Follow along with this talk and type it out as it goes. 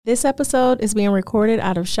This episode is being recorded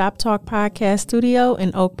out of Shop Talk Podcast Studio in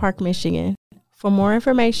Oak Park, Michigan. For more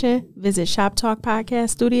information, visit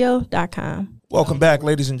shoptalkpodcaststudio.com. Welcome back,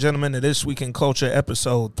 ladies and gentlemen, to This Week in Culture,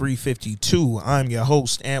 episode 352. I'm your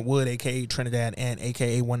host, Ant Wood, a.k.a. Trinidad Ant,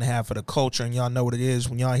 a.k.a. one half of the culture, and y'all know what it is.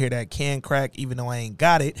 When y'all hear that can crack, even though I ain't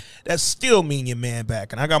got it, that still mean your man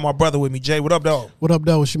back. And I got my brother with me, Jay. What up, dog? What up,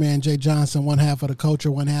 dog? It's your man, Jay Johnson, one half of the culture,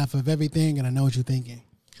 one half of everything, and I know what you're thinking.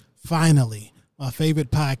 Finally, my favorite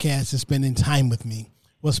podcast is spending time with me.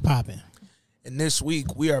 What's popping? And this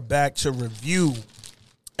week, we are back to review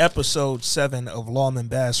episode 7 of Lawmen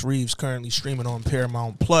Bass Reeves, currently streaming on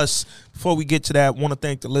Paramount Plus. Before we get to that, want to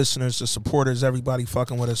thank the listeners, the supporters, everybody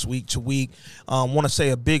fucking with us week to week. Want to say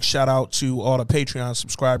a big shout out to all the Patreon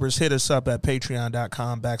subscribers. Hit us up at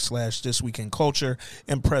patreon.com/thisweekinculture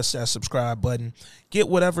and press that subscribe button. Get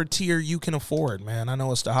whatever tier you can afford, man. I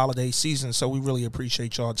know it's the holiday season, so we really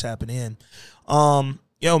appreciate y'all tapping in.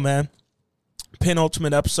 Yo, man.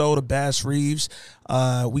 Penultimate episode of Bass Reeves.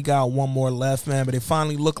 We got one more left, man, but it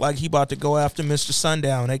finally looked like he about to go after Mr.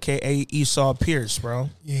 Sundown, a.k.a. Esau Pierce, bro.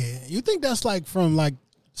 Yeah. You think that's like from like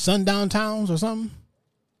sundown towns or something?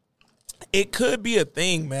 It could be a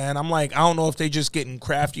thing, man. I'm like, I don't know if they just getting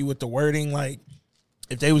crafty with the wording. Like,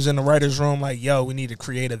 if they was in the writer's room, like, yo, we need to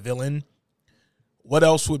create a villain. What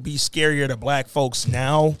else would be scarier to black folks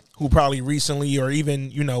now who probably recently or even,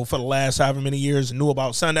 you know, for the last however many years knew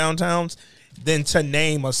about sundown towns than to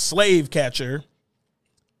name a slave catcher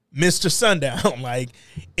Mr. Sundown? Like,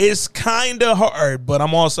 it's kind of hard, but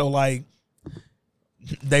I'm also like,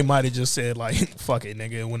 they might have just said, like, fuck it,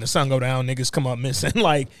 nigga. When the sun go down, niggas come up missing.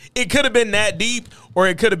 Like, it could have been that deep, or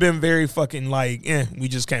it could have been very fucking like, we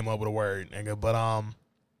just came up with a word, nigga. But I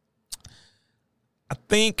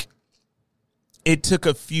think it took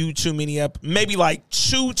a few too many maybe like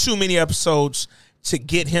two too many episodes to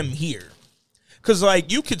get him here. Because,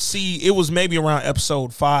 like, you could see it was maybe around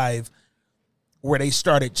episode 5 where they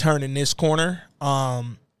started turning this corner.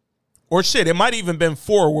 Or shit, it might even been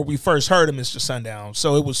 4 where we first heard of Mr. Sundown.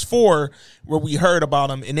 So it was 4 where we heard about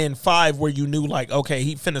him, and then 5 where you knew, like, okay,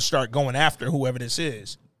 he finna start going after whoever this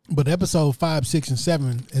is. But episode 5, 6, and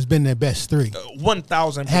 7 has been their best 3.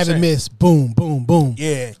 1,000%. Haven't missed. Boom, boom, boom.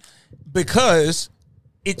 Yeah, because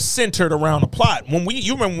it's centered around a plot.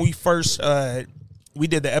 You remember when we first we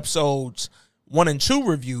did the episodes 1 and 2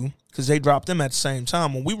 review, because they dropped them at the same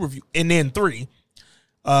time when we review, and then 3.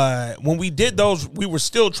 When we did those, we were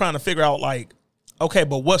still trying to figure out, like, okay,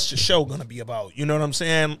 but what's the show going to be about? You know what I'm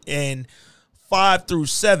saying? And 5 through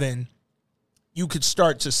 7, you could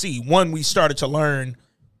start to see. 1, we started to learn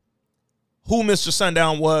who Mr.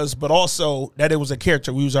 Sundown was, but also that it was a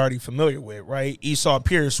character we was already familiar with, right? Esau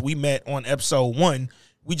Pierce, we met on episode 1.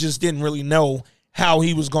 We just didn't really know how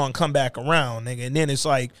he was going to come back around, nigga. And then it's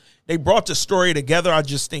like, they brought the story together. I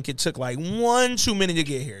just think it took like 1 too many to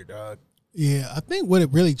get here, dog. Yeah, I think what it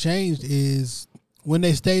really changed is when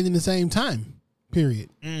they stayed in the same time period.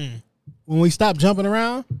 When we stopped jumping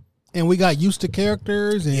around and we got used to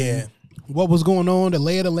characters and what was going on, the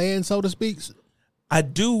lay of the land, so to speak. I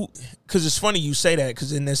do, because it's funny you say that,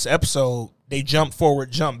 because in this episode, they jump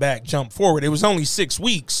forward, jump back, jump forward. It was only 6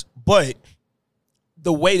 weeks, but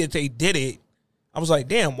the way that they did it, I was like,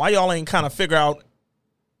 damn, why y'all ain't kind of figure out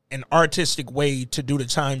an artistic way to do the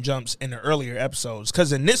time jumps in the earlier episodes?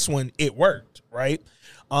 Because in this one, it worked, right?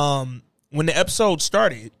 When the episode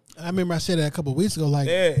started, I remember I said that a couple of weeks ago. Like,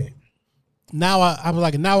 now I was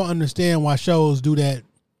like, now I understand why shows do that.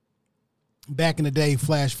 Back in the day,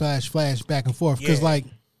 flash, back and forth. Because, like,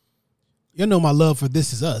 you know my love for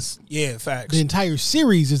This Is Us. Yeah, facts. The entire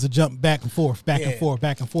series is a jump back and forth, back and forth,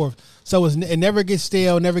 back and forth. So it never gets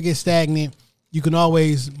stale, never gets stagnant. You can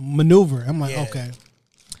always maneuver. I'm like, okay.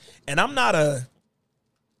 And I'm not I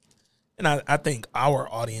think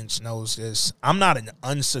our audience knows this, I'm not an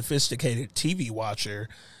unsophisticated TV watcher.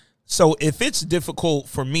 So if it's difficult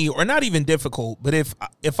for me, or not even difficult, but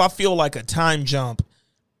if I feel like a time jump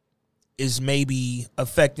is maybe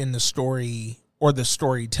affecting the story or the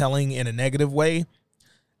storytelling in a negative way,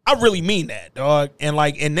 I really mean that, dog. And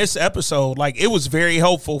like in this episode, like it was very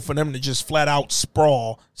helpful for them to just flat out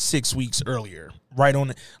sprawl 6 weeks earlier. Right on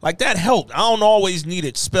it. Like that helped. I don't always need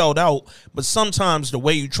it spelled out, but sometimes the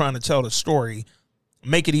way you're trying to tell the story,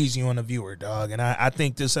 make it easy on the viewer, dog. And I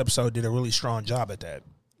think this episode did a really strong job at that.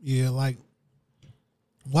 Yeah, like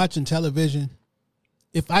watching television,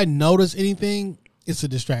 if I notice anything, it's a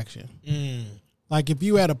distraction. Like if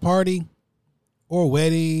you at a party or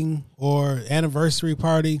wedding or anniversary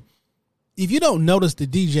party, if you don't notice the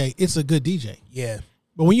DJ, it's a good DJ. Yeah.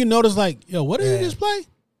 But when you notice, like, yo, what did he just play?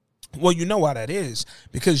 Well, you know why that is.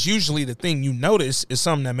 Because usually the thing you notice is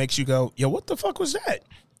something that makes you go, yo, what the fuck was that?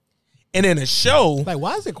 And in a show, Like,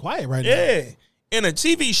 why is it quiet right now? yeah, in a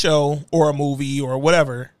TV show or a movie or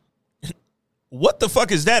whatever, what the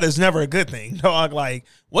fuck is that is never a good thing, dog. Like,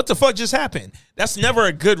 what the fuck just happened? That's never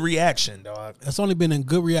a good reaction, dog. That's only been a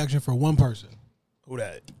good reaction for one person. Who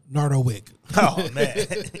that? Nardo Wick. Oh, man.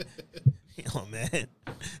 Oh, man.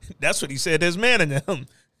 That's what he said. There's man in him.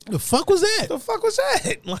 The fuck was that? The fuck was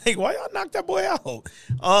that? Like, why y'all knock that boy out?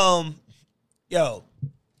 Yo,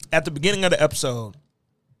 at the beginning of the episode,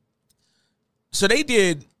 so they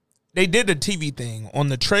did the TV thing on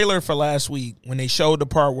the trailer for last week when they showed the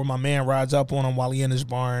part where my man rides up on him while he in his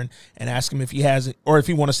barn and ask him if he has it or if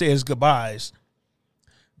he want to say his goodbyes.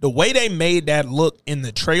 The way they made that look in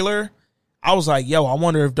the trailer, I was like, yo, I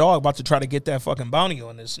wonder if dog about to try to get that fucking bounty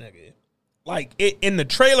on this nigga. Like, in the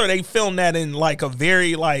trailer, they filmed that in, like, a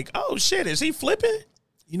very, like, oh, shit, is he flipping?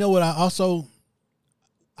 You know what I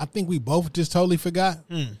think we both just totally forgot?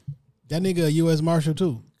 That nigga a U.S. Marshal,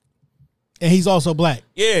 too. And he's also black.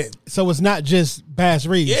 Yeah. So it's not just Bass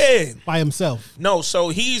Reeves by himself. No, so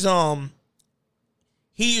he's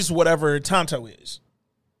whatever Tonto is.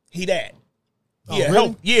 He that. Oh, yeah, really?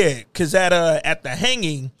 help. Yeah, because at the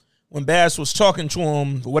hanging, when Bass was talking to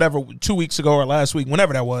him, whatever, 2 weeks ago or last week,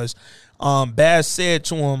 whenever that was, Bass said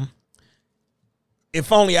to him,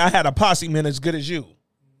 if only I had a posse man as good as you.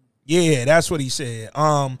 Yeah, that's what he said.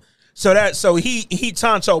 So he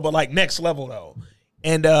Tonto, but like next level though.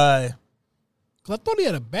 And 'cause I thought he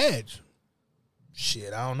had a badge.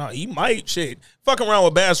 Shit, I don't know. He might fucking around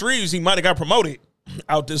with Bass Reeves, he might have got promoted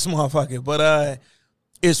out this motherfucker. But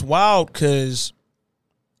it's wild because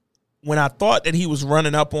when I thought that he was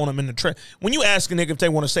running up on him in the trailer, when you ask a nigga if they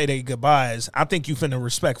want to say their goodbyes, I think you finna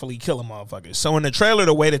respectfully kill a motherfucker. So in the trailer,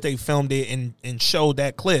 the way that they filmed it and showed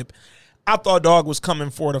that clip, I thought dog was coming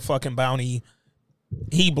for the fucking bounty.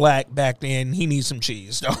 He black back then. He needs some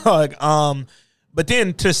cheese, dog. But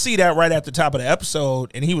then to see that right at the top of the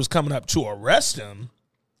episode and he was coming up to arrest him,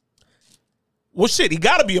 well, shit, he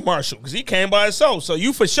got to be a marshal because he came by himself. So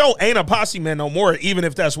you for sure ain't a posse man no more, even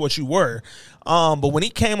if that's what you were. But when he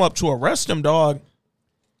came up to arrest him, dog,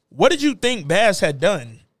 what did you think Bass had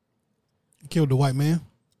done? Killed the white man.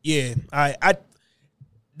 Yeah,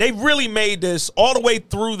 they really made this all the way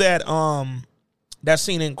through that that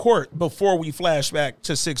scene in court before we flash back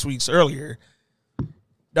to 6 weeks earlier.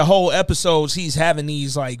 The whole episodes, he's having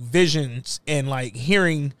these like visions and like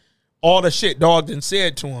hearing all the shit dog done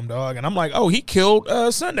said to him, dog. And I'm like, oh, he killed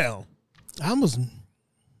Sundown. I was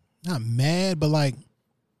not mad, but like,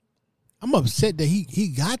 I'm upset that he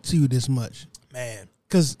got to you this much. Man.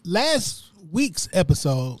 Because last week's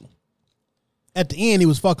episode, at the end, he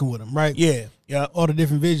was fucking with him, right? Yeah. Yeah. All the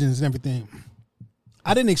different visions and everything.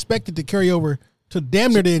 I didn't expect it to carry over to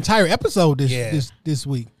damn near the entire episode this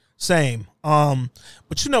week. Same.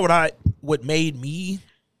 But you know what made me,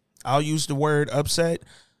 I'll use the word upset.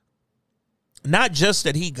 Not just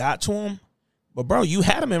that he got to him, but bro, you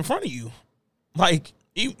had him in front of you. Like,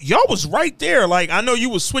 y'all was right there. Like, I know you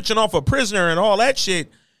was switching off a prisoner and all that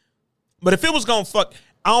shit, but if it was gonna fuck,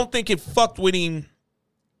 I don't think it fucked with him.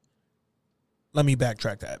 Let me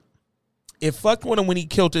backtrack that. It fucked with him when he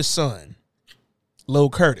killed his son,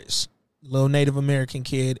 Lil Curtis, little Native American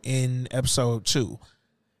kid in episode 2.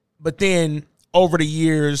 But then over the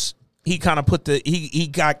years, he kind of he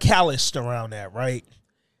got calloused around that, right?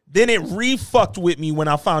 Then it re-fucked with me when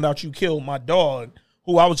I found out you killed my dog,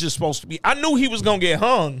 who I was just supposed to be. I knew he was going to get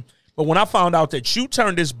hung, but when I found out that you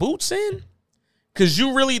turned his boots in, because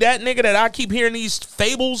you really that nigga that I keep hearing these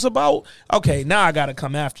fables about, okay, now I got to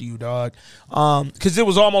come after you, dog. Because it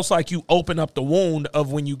was almost like you opened up the wound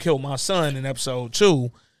of when you killed my son in episode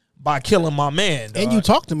 2 by killing my man, dog. And you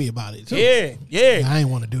talked to me about it, too. Yeah. I ain't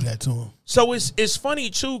want to do that to him. So it's funny,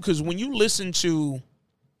 too, because when you listen to,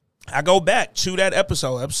 I go back to that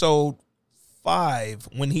episode 5,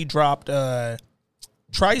 when he dropped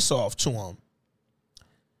Trice off to him.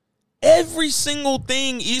 Every single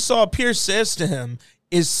thing Esau Pierce says to him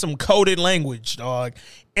is some coded language, dog.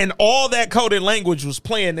 And all that coded language was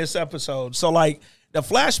playing this episode. So, like, the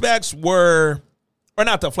flashbacks were, or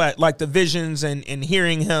not the like the visions and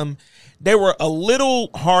hearing him, they were a little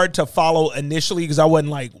hard to follow initially because I wasn't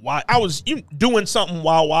like, why? I was doing something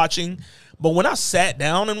while watching. But when I sat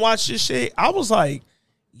down and watched this shit, I was like,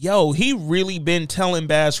 yo, he really been telling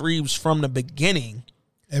Bass Reeves from the beginning.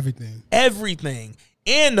 Everything.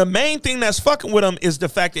 And the main thing that's fucking with him is the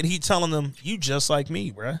fact that he telling them, you just like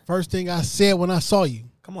me, bruh. First thing I said when I saw you.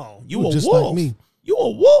 Come on. You a just wolf. like me. You a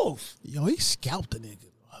wolf. Yo, he scalped the nigga.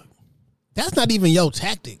 That's not even your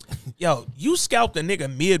tactic. Yo, you scalped a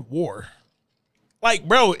nigga mid-war. Like,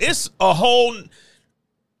 bro, it's a whole...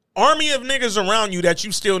 army of niggas around you that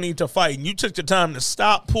you still need to fight, and you took the time to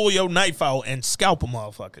stop, pull your knife out, and scalp a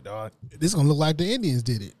motherfucker, dog. This gonna look like the Indians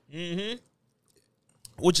did it.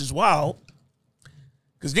 Mm-hmm. Which is wild,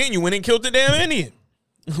 because then you went and killed the damn Indian.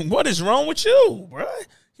 What is wrong with you, bro?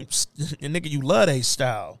 Nigga, you love a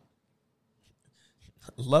style.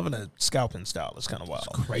 Loving a scalping style is kind of wild.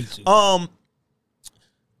 It's crazy.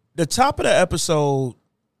 The top of the episode,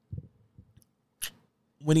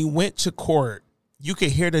 when he went to court, you could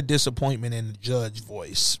hear the disappointment in the judge's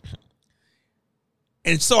voice.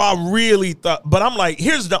 And so I really thought, but I'm like,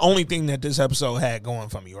 here's the only thing that this episode had going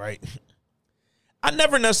for me, right? I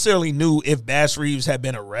never necessarily knew if Bass Reeves had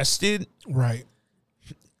been arrested. Right.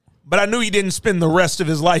 But I knew he didn't spend the rest of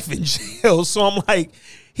his life in jail. So I'm like,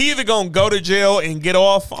 he either going to go to jail and get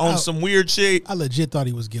off on some weird shit. I legit thought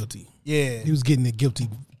he was guilty. Yeah. He was getting a guilty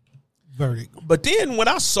verdict. But then when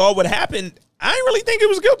I saw what happened, I didn't really think he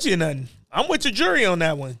was guilty of nothing. I'm with the jury on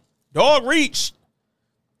that one. Dog reached.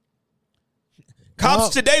 Cops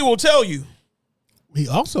today will tell you. He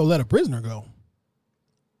also let a prisoner go.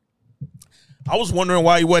 I was wondering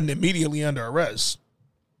why he wasn't immediately under arrest.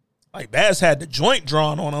 Like, Bass had the joint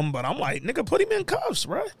drawn on him, but I'm like, nigga, put him in cuffs,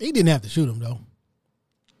 bro. He didn't have to shoot him, though.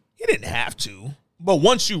 He didn't have to. But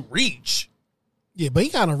once you reach. Yeah, but he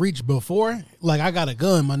kind of reached before. Like, I got a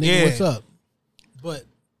gun, my nigga, what's up? But,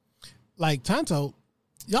 like, Tonto,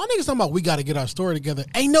 y'all niggas talking about we got to get our story together.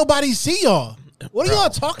 Ain't nobody see y'all. What are y'all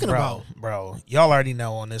talking about? Bro, y'all already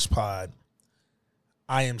know on this pod,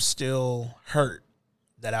 I am still hurt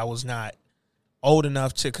that I was not old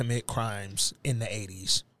enough to commit crimes in the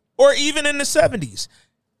 80s or even in the 70s.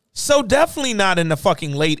 So definitely not in the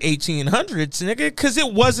fucking late 1800s, nigga, because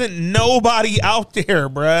it wasn't nobody out there,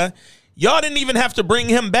 bruh. Y'all didn't even have to bring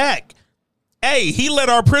him back. Hey, he let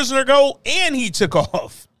our prisoner go and he took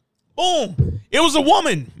off. Boom. It was a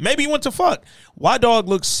woman. Maybe he went to fuck. Why dog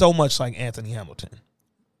looks so much like Anthony Hamilton?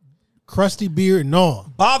 Crusty beard, no.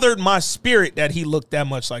 Bothered my spirit that he looked that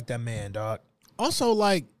much like that man, dog. Also,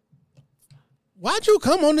 like, why'd you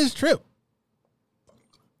come on this trip?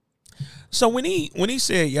 So when he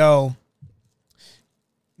said, yo,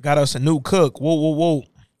 got us a new cook, whoa.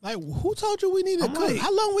 Like, who told you we need a cook? Like,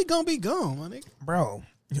 how long we gonna be gone, my nigga? Bro,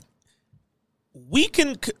 we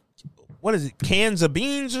can, what is it, cans of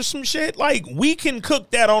beans or some shit? Like, we can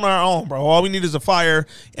cook that on our own, bro. All we need is a fire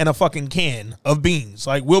and a fucking can of beans.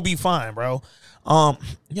 Like, we'll be fine, bro.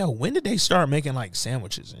 Yo, when did they start making, like,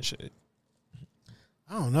 sandwiches and shit?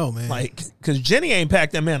 I don't know, man. Like, because Jenny ain't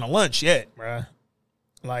packed that man a lunch yet, bro.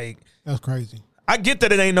 Like, that's crazy. I get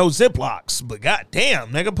that it ain't no Ziplocs, but goddamn,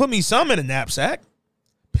 nigga, put me some in a knapsack,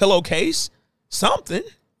 pillowcase, something.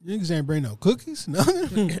 Niggas ain't bring no cookies,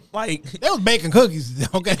 nothing. Like, they was baking cookies,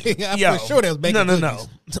 okay? I'm for sure they was baking cookies. No.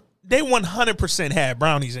 They 100% had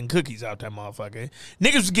brownies and cookies out that motherfucker.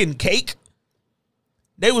 Niggas was getting cake.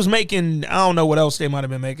 They was making, I don't know what else they might have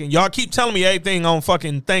been making. Y'all keep telling me everything on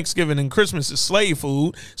fucking Thanksgiving and Christmas is slave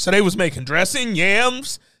food. So they was making dressing,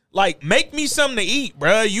 yams. Like, make me something to eat,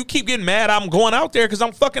 bruh. You keep getting mad I'm going out there because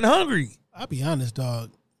I'm fucking hungry. I'll be honest,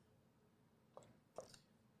 dog.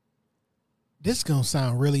 This is going to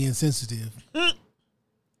sound really insensitive.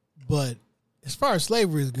 But as far as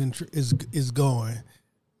slavery is going,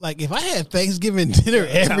 like, if I had Thanksgiving dinner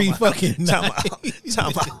every fucking night.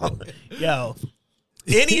 Time out. Yo,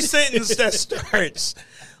 any sentence that starts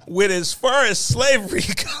with as far as slavery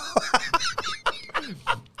goes.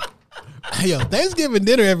 Yo, Thanksgiving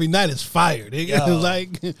dinner every night is fire,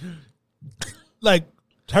 nigga. Like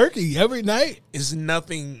turkey every night is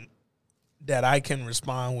nothing that I can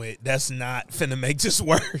respond with. That's not finna make this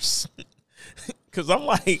worse. Cause I'm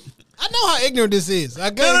like, I know how ignorant this is.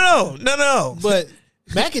 Okay? No. But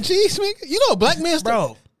mac and cheese, nigga. You know, a black man,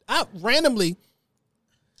 bro. A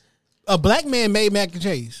black man made mac and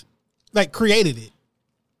cheese, like created it.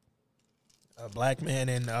 A black man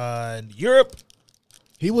in Europe.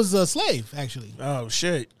 He was a slave, actually. Oh,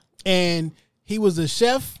 shit. And he was a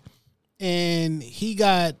chef, and he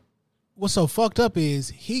got, what's so fucked up is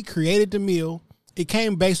he created the meal. It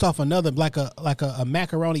came based off another, like a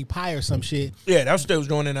macaroni pie or some shit. Yeah, that's what they was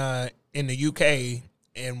doing in the UK,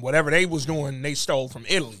 and whatever they was doing, they stole from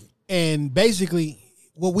Italy. And basically,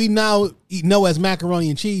 what we now know as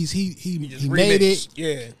macaroni and cheese, he made it.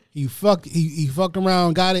 Yeah. He fucked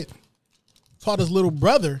around, got it, taught his little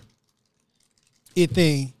brother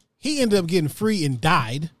thing. He ended up getting free and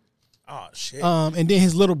died. Oh shit. And then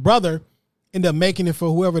his little brother ended up making it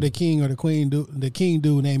for whoever the king or the queen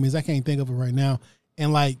dude name is. I can't think of it right now.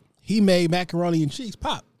 And like he made macaroni and cheese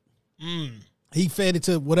pop. He fed it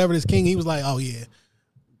to whatever this king. He was like, oh yeah,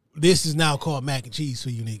 this is now called mac and cheese for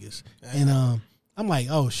you niggas. And I'm like,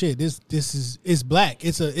 oh shit, it's black.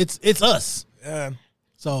 It's us. Yeah.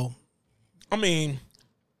 So, I mean,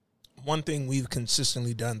 one thing we've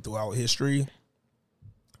consistently done throughout history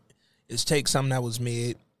is take something that was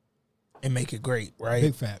mid and make it great, right?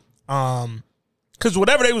 Big fat. Because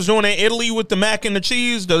whatever they was doing in Italy with the mac and the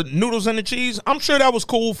cheese, the noodles and the cheese, I'm sure that was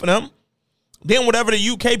cool for them. Then whatever the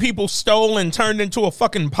UK people stole and turned into a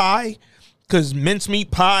fucking pie, because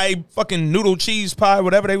mincemeat pie, fucking noodle cheese pie,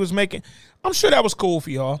 whatever they was making, I'm sure that was cool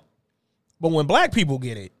for y'all. But when black people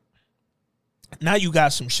get it, now you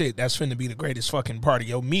got some shit that's finna be the greatest fucking part of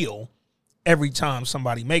your meal every time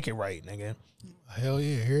somebody make it right, nigga. Hell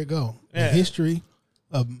yeah, here it go. Yeah. The history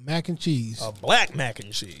of mac and cheese. Black mac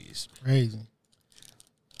and cheese. Crazy.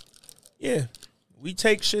 Yeah. We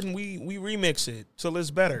take shit and we remix it till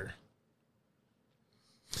it's better.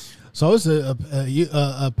 So it's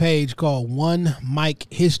a page called One Mic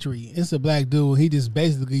History. It's a black dude. He just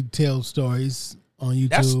basically tells stories on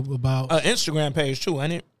YouTube about an Instagram page too,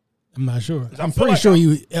 ain't it? I'm not sure. I I'm feel pretty like sure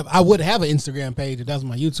I would have an Instagram page if that's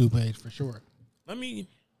my YouTube page for sure. Yep.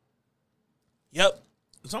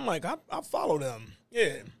 So I'm like, I follow them.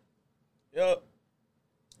 Yeah. Yep.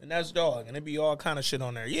 And that's dog. And it be all kind of shit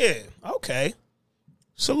on there. Yeah. Okay.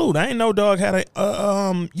 Salute. I ain't know dog had a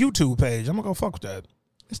YouTube page. I'm gonna go fuck with that.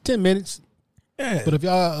 It's 10 minutes. Yeah. But if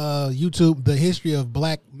y'all YouTube the history of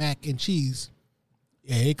black mac and cheese,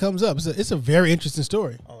 yeah, it comes up. It's a very interesting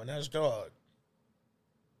story. Oh, and that's dog.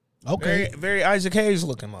 Okay. Very, very Isaac Hayes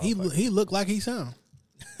looking motherfucker. He looked like he sound.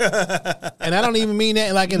 And I don't even mean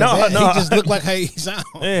that like in a bad. He just looked like how he sound.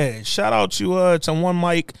 Yeah. Shout out to One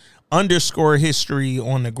Mic _history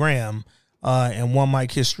on the gram and One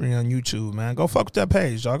Mic history on YouTube, man. Go fuck with that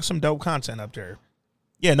page, dog. Some dope content up there.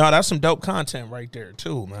 Yeah, no, that's some dope content right there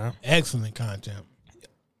too, man. Excellent content.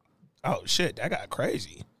 Oh shit, that got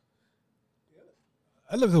crazy.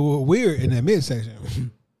 I looked a little weird in that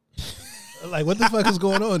midsection. Like, what the fuck is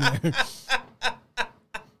going on there?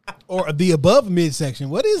 Or the above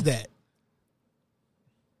midsection. What is that?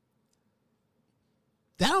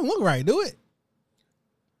 That don't look right, do it?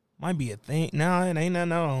 Might be a thing. No, it ain't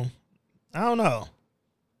nothing on. I don't know.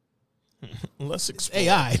 Let's explore.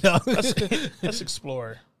 AI, dog. Let's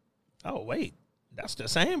explore. Oh, wait. That's the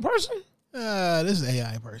same person? This is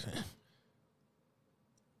AI person.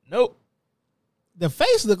 Nope. The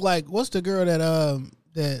face look like, what's the girl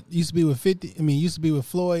that used to be with used to be with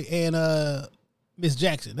Floyd and Miss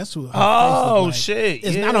Jackson. That's who her face look like. Shit.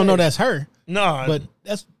 Yeah. I don't know that's her. No. But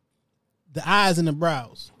that's the eyes and the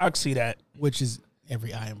brows. I can see that. Which is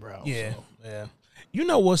every eye and brow. Yeah. So. Yeah. You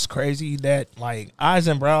know what's crazy? That like eyes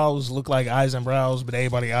and brows look like eyes and brows, but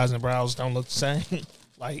everybody's eyes and brows don't look the same.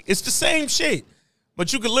 Like it's the same shit,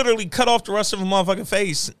 but you could literally cut off the rest of a motherfucking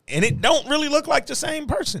face, and it don't really look like the same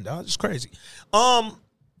person, dog. It's crazy.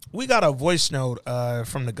 We got a voice note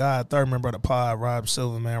from the guy, third member of the pod, Rob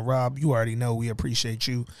Silver, man. Rob, you already know we appreciate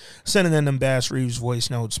you sending in them Bass Reeves voice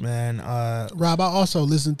notes, man. Rob, I also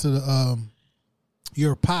listened to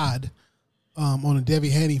your pod on the Debbie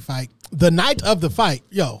Haney fight. The night of the fight,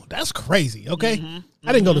 yo, that's crazy, okay?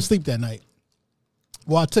 I didn't go to sleep that night.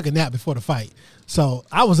 Well, I took a nap before the fight. So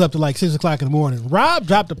I was up to like 6 o'clock in the morning. Rob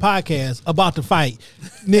dropped a podcast about the fight,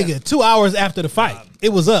 nigga, 2 hours after the fight. It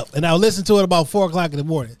was up, and I listened to it about 4 o'clock in the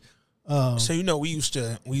morning. So you know, we used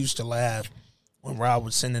to laugh when Rob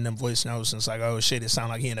was sending them voice notes, and it's like, oh shit, it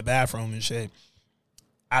sounded like he in the bathroom and shit.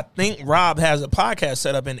 I think Rob has a podcast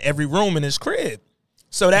set up in every room in his crib.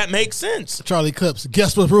 So that makes sense. Charlie Clips,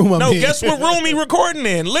 guess what room I'm in? No, guess what room he recording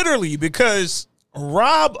in, literally, because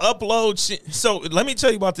Rob uploads. So let me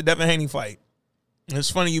tell you about the Devin Haney fight. It's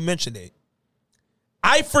funny you mentioned it.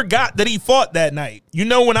 I forgot that he fought that night. You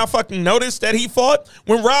know when I fucking noticed that he fought?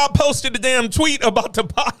 When Rob posted the damn tweet about the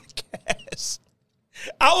podcast.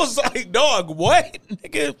 I was like, dog, what?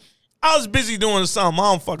 Nigga, I was busy doing something.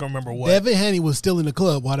 I don't fucking remember what. Devin Haney was still in the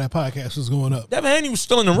club while that podcast was going up. Devin Haney was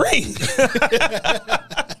still in the ring.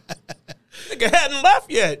 Nigga hadn't left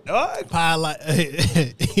yet, dog.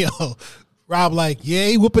 Yo, Rob like, yeah,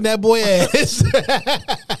 he whooping that boy ass.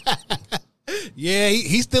 Yeah,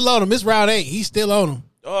 he's still on him. This round 8, he's still on him.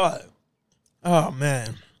 Oh,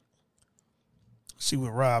 man. See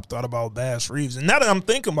what Rob thought about Bass Reeves. And now that I'm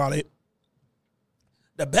thinking about it,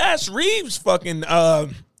 the Bass Reeves fucking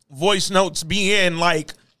voice notes be in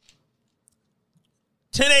like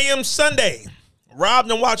 10 a.m. Sunday. Rob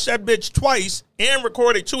done watched that bitch twice and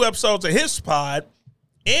recorded 2 episodes of his pod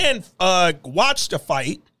and watched a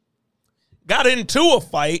fight, got into a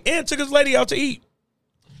fight, and took his lady out to eat.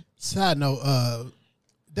 Side note,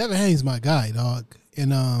 Devin Haney's my guy, dog.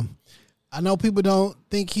 And I know people don't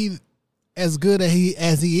think he as good as he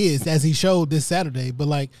is, as he showed this Saturday, but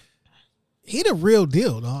like he the real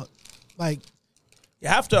deal, dog. Like, you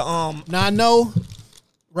have to. Now I know,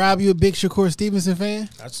 Rob, you a big Shakur Stevenson fan?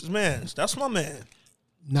 That's his man. That's my man.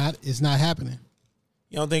 It's not happening.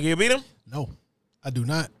 You don't think he'll beat him? No, I do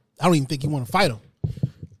not. I don't even think he want to fight him.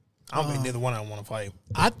 I don't think neither one of them want to fight.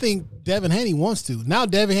 I think Devin Haney wants to. Now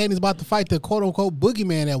Devin Haney's about to fight the quote unquote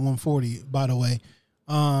boogeyman at 140. By the way,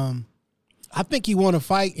 I think he want to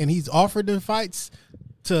fight, and he's offered the fights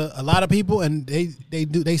to a lot of people, and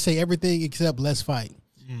they say everything except let's fight.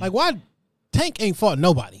 Like, why Tank ain't fought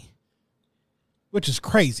nobody, which is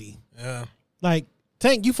crazy. Yeah, like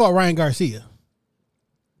Tank, you fought Ryan Garcia.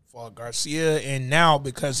 Fought Garcia, and now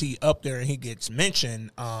because he up there and he gets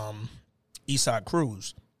mentioned, Isaac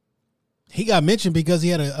Cruz. He got mentioned because he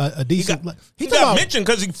had a decent. He got mentioned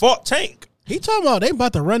because he fought Tank. He talking about they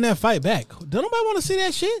about to run that fight back. Don't nobody want to see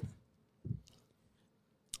that shit?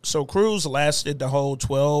 So Cruz lasted the whole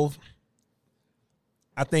 12.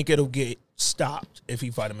 I think it'll get stopped if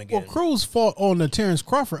he fight him again. Well, Cruz fought on the Terrence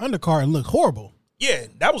Crawford undercard and looked horrible. Yeah,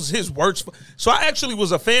 that was his worst. So I actually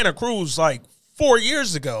was a fan of Cruz like 4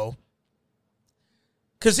 years ago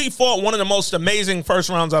because he fought one of the most amazing first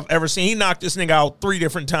rounds I've ever seen. He knocked this nigga out 3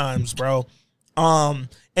 different times, bro. And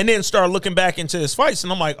then started looking back into his fights,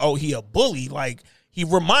 and I'm like, oh, he a bully. Like, he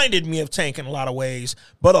reminded me of Tank in a lot of ways,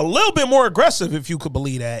 but a little bit more aggressive, if you could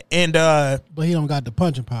believe that. And but he don't got the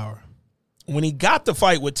punching power. When he got the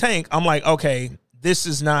fight with Tank, I'm like, okay, this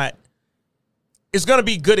is not. It's gonna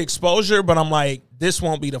be good exposure, but I'm like, this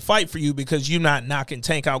won't be the fight for you because you're not knocking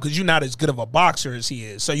Tank out because you're not as good of a boxer as he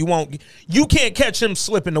is. So you can't catch him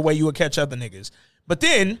slipping the way you would catch other niggas. But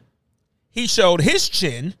then he showed his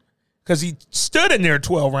chin because he stood in there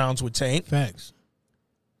 12 rounds with Tank. Facts.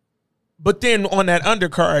 But then on that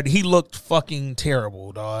undercard, he looked fucking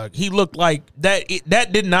terrible, dog. He looked like that.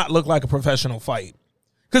 That did not look like a professional fight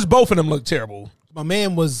because both of them looked terrible. My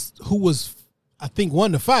man I think,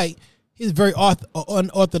 won the fight. He's very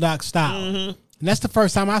unorthodox style. Mm-hmm. And that's the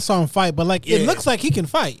first time I saw him fight. But, like, it looks like he can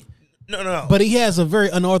fight. No. But he has a very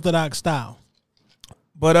unorthodox style.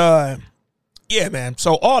 But, yeah, man.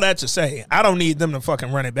 So all that to say, I don't need them to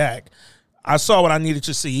fucking run it back. I saw what I needed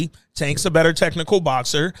to see. Tank's a better technical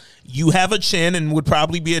boxer. You have a chin and would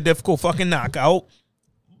probably be a difficult fucking knockout.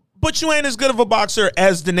 But you ain't as good of a boxer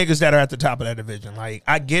as the niggas that are at the top of that division. Like,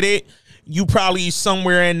 I get it. You probably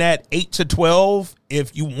somewhere in that 8 to 12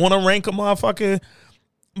 if you want to rank a motherfucker.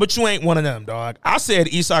 But you ain't one of them, dog. I said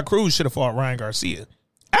Isaac Cruz should have fought Ryan Garcia.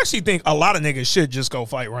 I actually think a lot of niggas should just go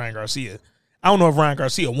fight Ryan Garcia. I don't know if Ryan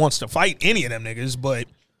Garcia wants to fight any of them niggas, but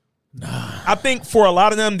I think for a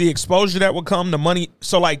lot of them, the exposure that would come, the money.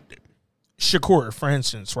 So, like, Shakur, for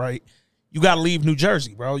instance, right? You got to leave New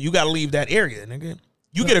Jersey, bro. You got to leave that area, nigga.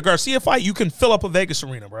 You get a Garcia fight, you can fill up a Vegas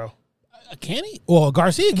arena, bro. Can he? Well,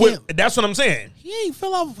 Garcia can't. That's what I'm saying. He ain't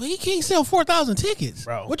fill up. He can't sell 4,000 tickets,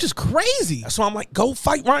 bro. Which is crazy. That's why I'm like, go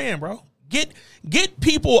fight Ryan, bro. Get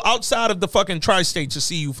people outside of the fucking tri-state to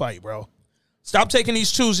see you fight, bro. Stop taking these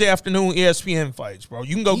Tuesday afternoon ESPN fights, bro.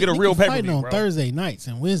 You can go get a real pay-per-view, on bro. Thursday nights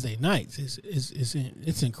and Wednesday nights.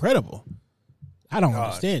 It's incredible. I don't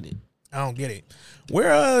understand it. I don't get it.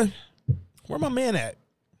 Where my man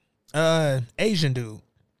at? Asian dude.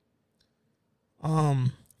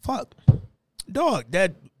 Fuck. Dog,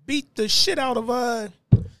 that beat the shit out of God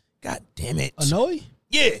damn it. Anoi?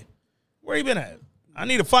 Yeah. Where you been at? I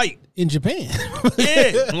need a fight. In Japan.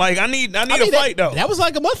 Yeah. Like I need a fight though. That was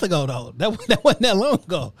like a month ago though. That wasn't that long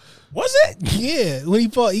ago. Was it? Yeah. When he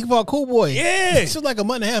fought Cool Boy. Yeah. It was like a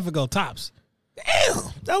month and a half ago, tops. Damn.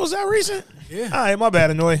 That was that recent? Yeah. All right, my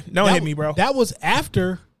bad, Anoi. Don't hit me, bro. That was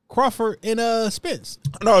after Crawford and Spence.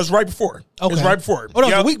 No, it was right before. Okay. It was right before. Oh, no,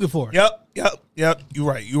 it was a week before. Yep. You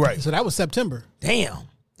right. So that was September. Damn. All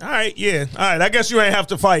right, yeah. All right, I guess you ain't have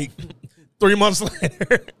to fight 3 months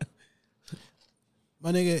later.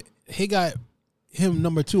 My nigga, he got him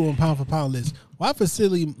number 2 on pound for pound list. Why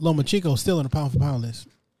Vasily Lomachenko still on the pound for pound list?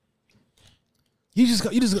 You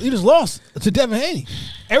just lost to Devin Haney.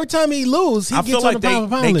 Every time he lose, he gets on the pound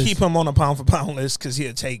for pound list. They keep him on the pound for pound list because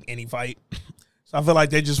he'll take any fight. So I feel like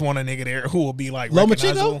they just want a nigga there who will be like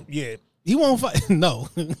recognizable. Yeah. He won't fight. No.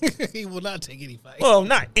 He will not take any fight. Well,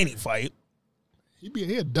 not any fight.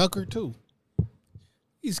 He a ducker too.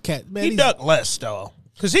 He's cat man. He ducked less though.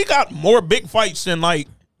 Because he got more big fights than like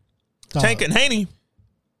Tank and Haney.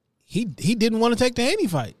 He didn't want to take the Haney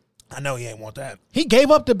fight. I know he ain't want that. He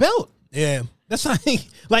gave up the belt. Yeah. That's not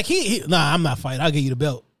nah, I'm not fighting. I'll give you the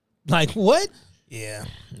belt. Like what? Yeah.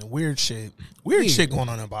 Weird shit. Weird shit going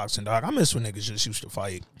on in boxing, dog. I miss when niggas just used to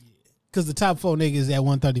fight. Because the top 4 niggas at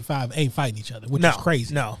 135 ain't fighting each other, which is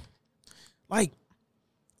crazy. No. Like,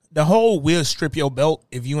 the whole we'll strip your belt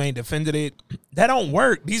if you ain't defended it, that don't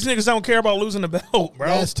work. These niggas don't care about losing the belt, bro.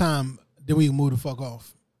 Last time that we move the fuck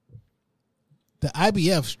off, the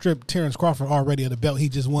IBF stripped Terrence Crawford already of the belt he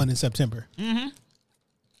just won in September. Mm-hmm.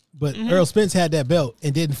 But Earl Spence had that belt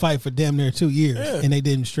and didn't fight for damn near 2 years, and they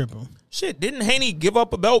didn't strip him. Shit, didn't Haney give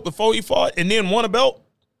up a belt before he fought and then won a belt?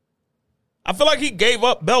 I feel like he gave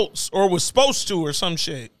up belts or was supposed to or some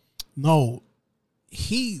shit. No,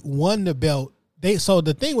 he won the belt. So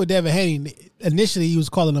the thing with Devin Haney, initially he was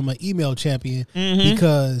calling him an email champion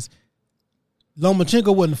because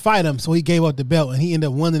Lomachenko wouldn't fight him, so he gave up the belt, and he ended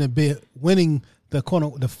up winning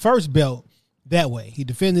the first belt that way. He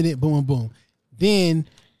defended it, boom, boom. Then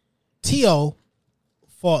Tio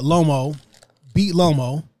fought Lomo, beat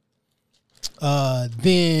Lomo.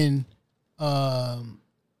 Then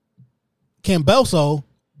Camboso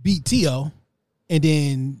beat Tio, and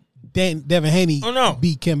then Devin Haney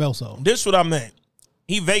beat Camboso. This is what I meant.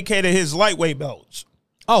 He vacated his lightweight belts.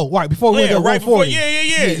 Oh, right. Before we went to 140.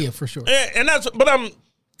 Yeah, for sure. Yeah, and that's, but I'm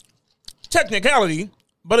technicality,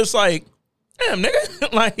 but it's like, damn,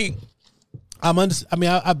 nigga, like,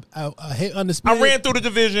 I hit undisputed. I ran through the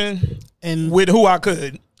division and with who I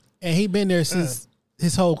could, and he been there since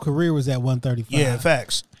his whole career was at 135. Yeah,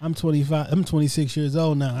 facts. I'm 25. I'm 26 years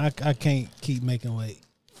old now. I can't keep making weight.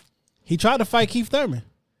 He tried to fight Keith Thurman,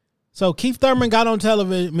 so Keith Thurman got on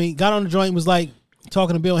television. Got on the joint and was like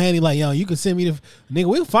talking to Bill Haney like, "Yo, you can send me the nigga.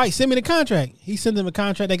 We'll fight. Send me the contract." He sent him a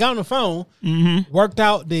contract. They got on the phone, worked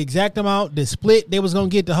out the exact amount, the split they was gonna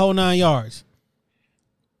get the whole 9 yards.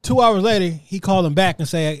 2 hours later, he called him back and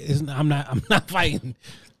said, "I'm not fighting."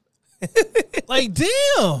 Like,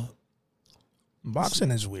 damn. Boxing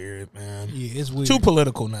is weird, man. Yeah, it's weird. Too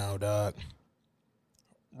political now, dog.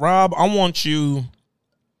 Rob, I want you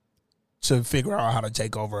to figure out how to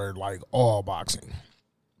take over, like, all boxing.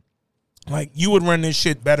 Like, you would run this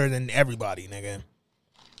shit better than everybody, nigga.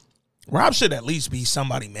 Rob should at least be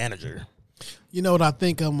somebody manager. You know what I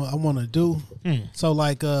think I want to do? So,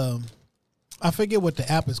 like, I forget what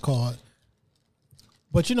the app is called.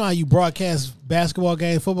 But you know how you broadcast basketball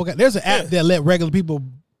games, football games? There's an app that let regular people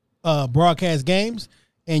broadcast games,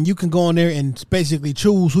 and you can go on there and basically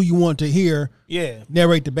choose who you want to hear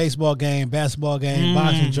narrate the baseball game, basketball game,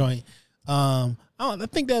 boxing joint. I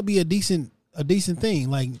think that'd be a decent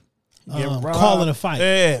thing, like calling a fight.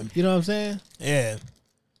 Yeah. You know what I'm saying? Yeah.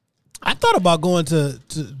 I thought about going to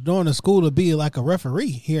going to school to be like a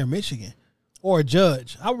referee here in Michigan or a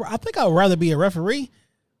judge. I think I would rather be a referee,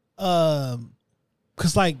 because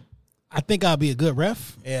like I think I'll be a good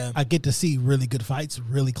ref. Yeah. I get to see really good fights,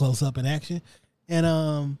 really close up in action. And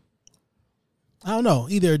I don't know,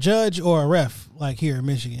 either a judge or a ref, like here in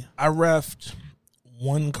Michigan. I reffed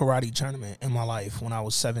one karate tournament in my life when I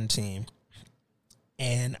was 17.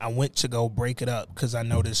 And I went to go break it up because I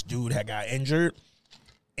know this dude had got injured.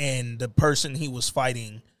 And the person he was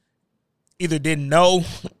fighting either didn't know,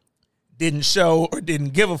 didn't show, or didn't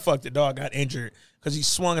give a fuck the dog got injured because he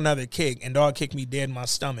swung another kick and dog kicked me dead in my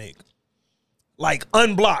stomach. Like,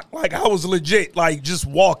 unblocked. Like, I was legit, like, just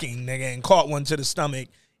walking, nigga, and caught one to the stomach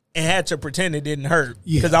and had to pretend it didn't hurt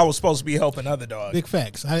because I was supposed to be helping other dogs. Big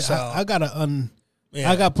facts. I got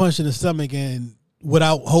I got punched in the stomach and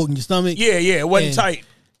without holding your stomach. Yeah, it wasn't tight.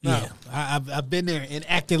 No. Yeah, I've been there and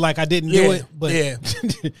acted like I didn't do it, but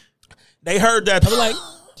they heard that. I'm like,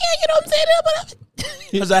 yeah, you know what I'm saying?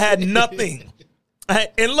 Because I had nothing.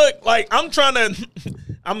 And look, like, I'm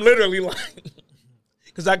literally like,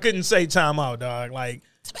 because I couldn't say timeout, dog. Like,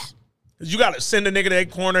 you got to send a nigga to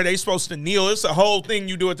that corner. They supposed to kneel. It's a whole thing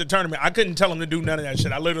you do at the tournament. I couldn't tell them to do none of that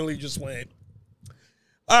shit. I literally just went.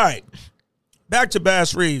 All right. Back to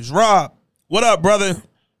Bass Reeves. Rob, what up, brother?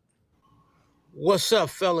 What's up,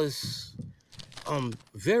 fellas?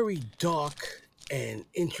 Very dark and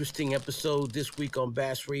interesting episode this week on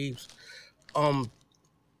Bass Reeves.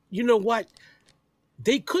 You know what?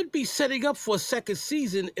 They could be setting up for a second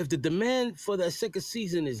season if the demand for that second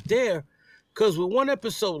season is there. Because with one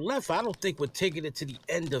episode left, I don't think we're taking it to the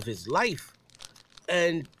end of his life.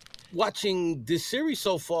 And watching this series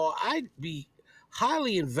so far, I'd be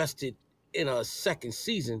highly invested in a second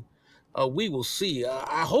season. We will see.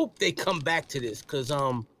 I hope they come back to this because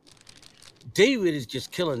David is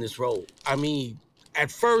just killing this role. I mean, at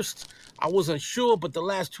first, I wasn't sure, but the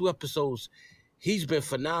last two episodes, he's been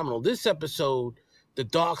phenomenal. This episode, the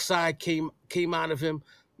dark side came out of him.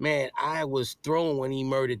 Man, I was thrown when he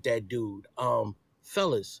murdered that dude.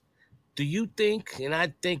 Fellas, do you think, and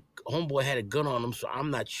I think Homeboy had a gun on him, so I'm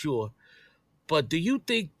not sure, but do you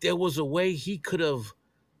think there was a way he could have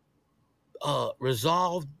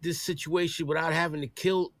resolved this situation without having to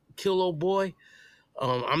kill old boy?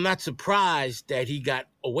 I'm not surprised that he got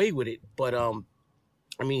away with it, but I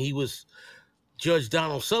mean, he was Judge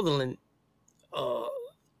Donald Sutherland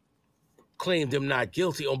claimed him not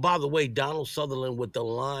guilty. Oh, by the way, Donald Sutherland with the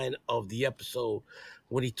line of the episode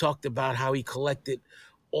when he talked about how he collected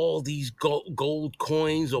all these gold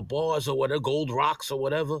coins or bars or whatever, gold rocks or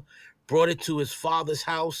whatever, brought it to his father's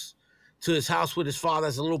house, with his father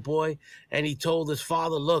as a little boy, and he told his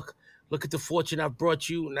father, look at the fortune I've brought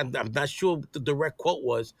you. And I'm not sure what the direct quote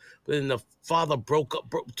was, but then the father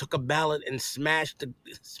took a mallet and smashed him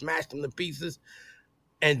to pieces.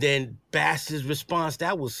 And then Bass's response,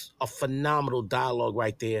 that was a phenomenal dialogue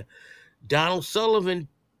right there. Donald Sullivan,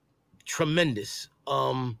 tremendous.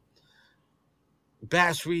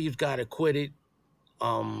 Bass Reeves got acquitted.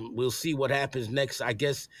 We'll see what happens next. I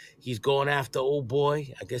guess he's going after old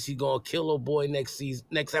boy. I guess he's going to kill old boy next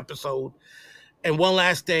episode. And one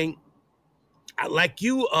last thing, like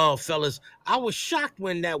you fellas, I was shocked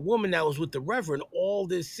when that woman that was with the Reverend all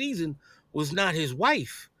this season was not his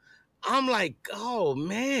wife. I'm like, oh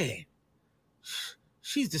man,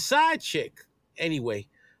 she's the side chick. Anyway,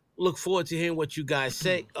 look forward to hearing what you guys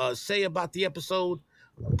say about the episode.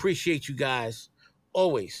 Appreciate you guys.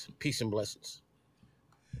 Always. Peace and blessings.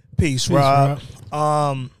 Peace, Rob.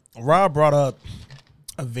 Rob brought up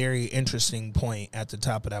a very interesting point at the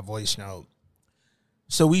top of that voice note.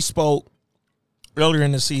 So we spoke earlier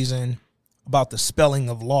in the season about the spelling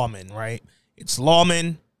of Lawmen, right? It's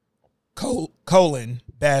Lawmen,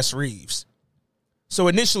 Bass Reeves. So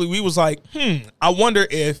initially we was like, I wonder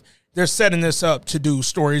if they're setting this up to do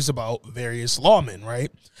stories about various lawmen,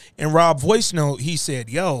 right? And Rob voice note, he said,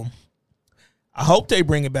 yo, I hope they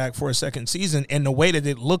bring it back for a second season. And the way that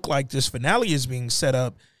it looked like this finale is being set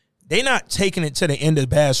up, they not taking it to the end of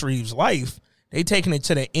Bass Reeves' life. They taking it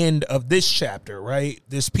to the end of this chapter, right?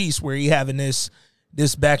 This piece where he having this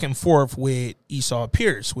back and forth with Esau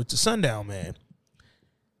Pierce, with the Sundown Man.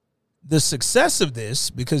 The success of this,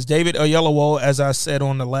 because David Oyelowo, as I said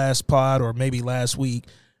on the last pod or maybe last week,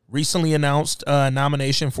 recently announced a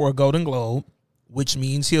nomination for a Golden Globe, which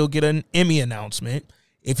means he'll get an Emmy announcement.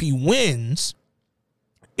 If he wins,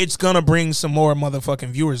 it's going to bring some more motherfucking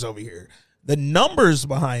viewers over here. The numbers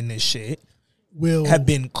behind this shit have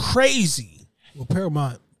been crazy. Well,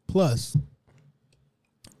 Paramount Plus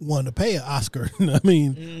wanted to pay an Oscar. an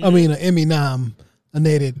Emmy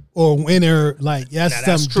nominated or winner. Like,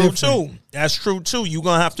 that's true different. too. That's true too. You're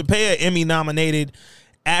gonna have to pay an Emmy nominated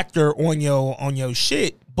actor on your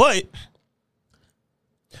shit. But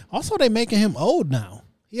also, they making him old now.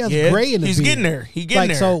 He has gray in the he's beard. getting there. He getting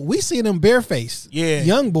there. So we seen him barefaced. Yeah,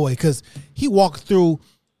 young boy, because he walked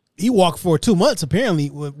for 2 months apparently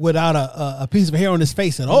without a piece of hair on his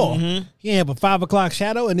face at all. Mm-hmm. He had a 5 o'clock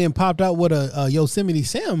shadow and then popped out with a Yosemite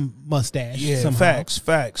Sam mustache. Yeah, somehow.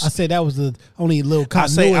 Facts. I say that was the only little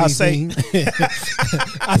continuity thing.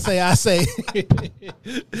 I say,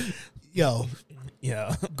 yo,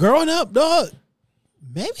 yeah. Growing up, dog.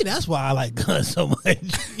 Maybe that's why I like guns so much.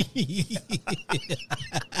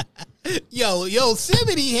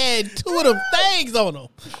 Yosemite had 2 of them things on him,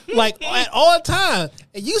 like at all time.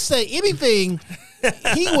 And you say anything,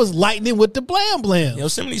 he was lightning with the blam blam.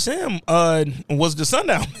 Yosemite Sam was the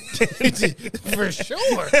Sundown for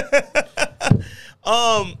sure.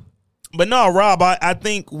 But no, Rob, I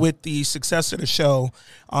think with the success of the show,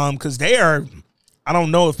 because they are, I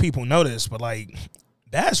don't know if people know this, but like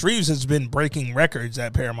Bass Reeves has been breaking records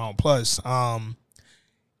at Paramount Plus.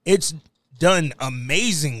 It's done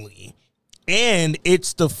amazingly, and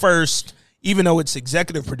it's the first, even though it's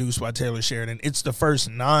executive produced by Taylor Sheridan, it's the first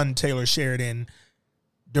non-Taylor Sheridan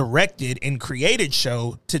directed and created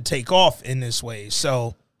show to take off in this way.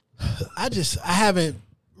 So I haven't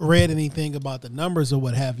read anything about the numbers or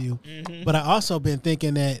what have you, but I also been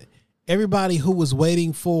thinking that everybody who was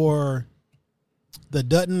waiting for the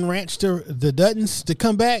Duttons to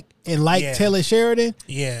come back and like Taylor Sheridan,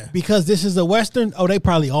 because this is a Western, they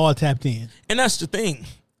probably all tapped in. And that's the thing.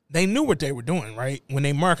 They knew what they were doing, right? When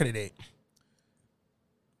they marketed it.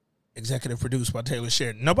 Executive produced by Taylor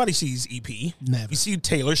Sheridan. Nobody sees EP. Never. You see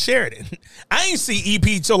Taylor Sheridan. I ain't see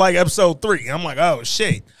EP till like episode 3. I'm like, oh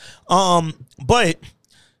shit. But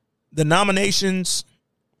the nominations,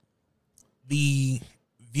 the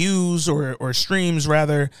views or streams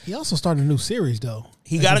rather. He also started a new series though.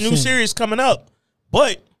 He got a new series coming up.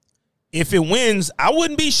 But if it wins, I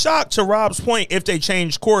wouldn't be shocked, to Rob's point, if they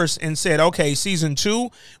changed course and said, okay, season 2,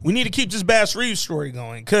 we need to keep this Bass Reeves story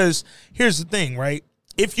going. Because here's the thing, right?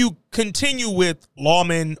 If you continue with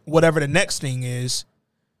Lawmen, whatever the next thing is,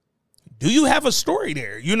 do you have a story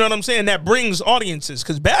there? You know what I'm saying? That brings audiences.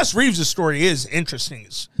 Because Bass Reeves' story is interesting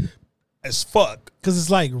as fuck. Because it's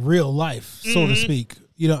like real life, so to speak.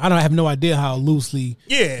 You know, I have no idea how loosely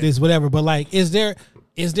this whatever, but like, is there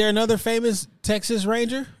another famous Texas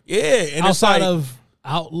Ranger? Yeah, and outside of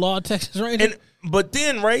outlaw Texas Ranger. But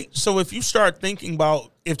then, right? So if you start thinking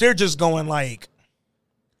about if they're just going like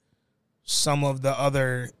some of the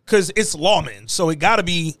other, because it's Lawmen, so it got to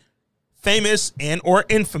be famous and or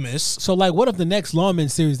infamous. So like, what if the next Lawmen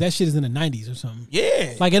series, that shit is in the 90s or something?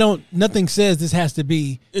 Yeah, like nothing says this has to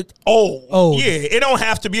be old. Yeah, it don't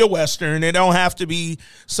have to be a Western. It don't have to be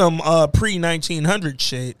some pre-1900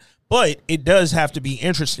 shit. But it does have to be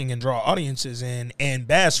interesting and draw audiences in. And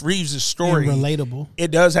Bass Reeves' story, and relatable.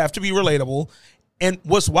 It does have to be relatable. And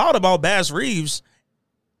what's wild about Bass Reeves,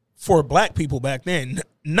 for black people back then,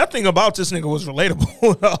 nothing about this nigga was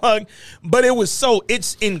relatable. But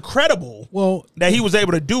it's incredible that he was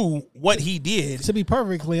able to do what he did. To be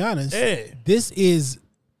perfectly honest, this is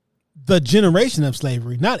the generation of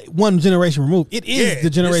slavery, not one generation removed. It is the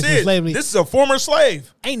generation of slavery. This is a former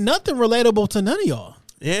slave. Ain't nothing relatable to none of y'all.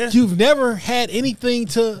 Yeah. You've never had anything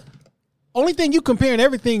only thing you comparing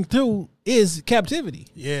everything to is captivity.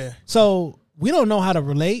 Yeah. So we don't know how to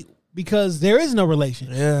relate because there is no relation.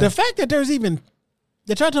 Yeah. The fact that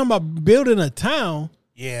that y'all talking about building a town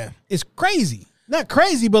is crazy. Not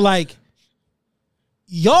crazy, but like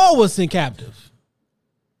y'all was in captive.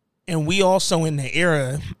 And we also in the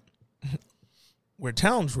era where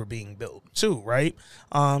towns were being built too, right?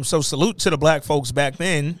 So salute to the black folks back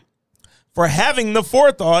then for having the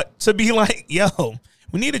forethought to be like, yo,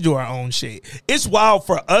 we need to do our own shit. It's wild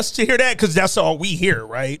for us to hear that because that's all we hear,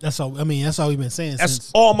 right? That's all we've been saying. That's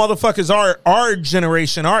all motherfuckers our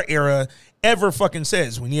generation, our era ever fucking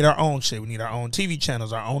says. We need our own shit. We need our own TV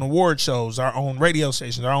channels, our own award shows, our own radio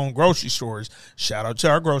stations, our own grocery stores. Shout out to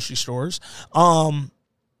our grocery stores.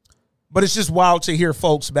 But it's just wild to hear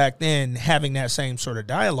folks back then having that same sort of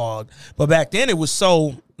dialogue. But back then it was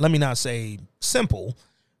so, let me not say simple,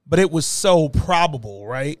 but it was so probable,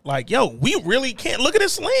 right? Like, yo, we really can't look at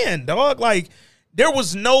this land, dog. Like, there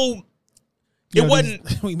was no, it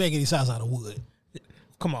wasn't. We making these houses out of wood.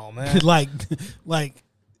 Come on, man. like,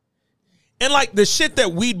 and like the shit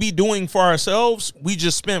that we'd be doing for ourselves, we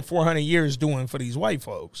just spent 400 years doing for these white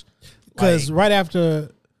folks. Because right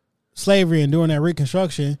after slavery and during that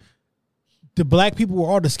Reconstruction, the black people were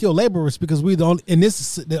all the skilled laborers because we the only on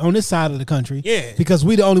this side of the country. Yeah. Because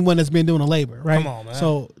we the only one that's been doing the labor, right? Come on, man.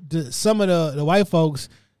 So some of the white folks,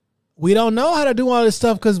 we don't know how to do all this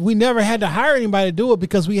stuff because we never had to hire anybody to do it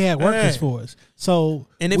because we had workers for us. So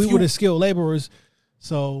we were the skilled laborers.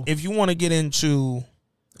 So if you want to get into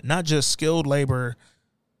not just skilled labor,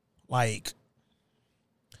 like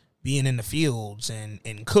being in the fields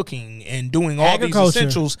and cooking and doing all these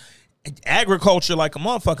essentials, agriculture like a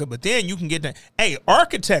motherfucker, but then you can get that. Hey,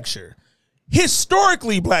 architecture.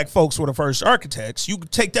 Historically, black folks were the first architects. You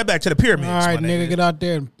could take that back to the pyramids. All right, nigga, get out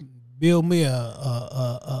there and build me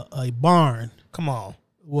a barn. Come on.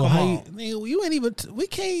 Well, you ain't even. We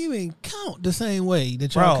can't even count the same way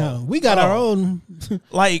that y'all count. We got our own.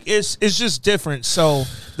 Like it's just different. So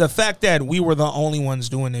the fact that we were the only ones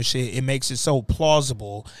doing this shit, it makes it so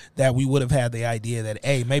plausible that we would have had the idea that,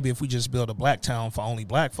 hey, maybe if we just build a black town for only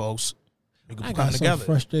black folks, we could come together. I got so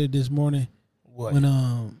frustrated this morning when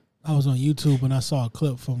I was on YouTube and I saw a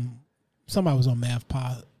clip from somebody was on Math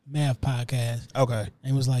Podcast. Okay,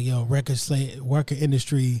 and it was like, yo, worker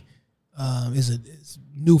industry. Is a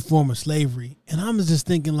new form of slavery. And I'm just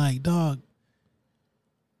thinking like, dog,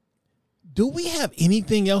 do we have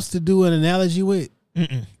anything else to do an analogy with?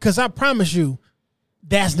 Because I promise you,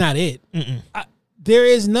 that's not it. There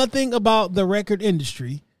is nothing about the record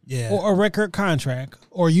industry or a record contract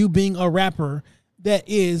or you being a rapper that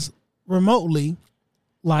is remotely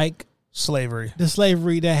like slavery. The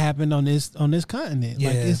slavery that happened on this continent.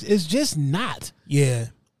 Like it's just not. Yeah.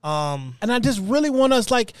 And I just really want us,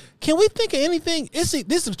 like, can we think of anything? This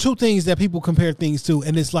is two things that people compare things to,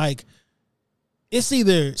 and it's like, it's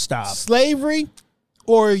either slavery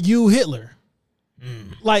or you Hitler.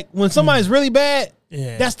 Like when somebody's really bad,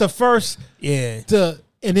 that's the first. And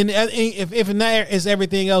then if in there is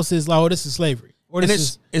everything else is like, oh, this is slavery, or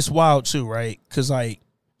this it's wild too, right? Because like,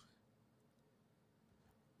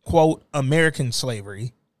 quote, American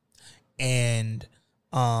slavery, and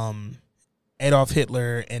Adolf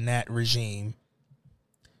Hitler and that regime,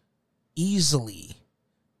 easily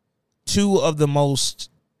two of the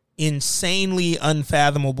most insanely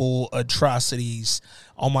unfathomable atrocities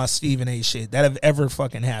on my Stephen A. shit that have ever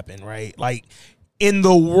fucking happened, right? Like, in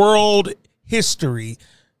the world history,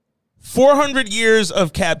 400 years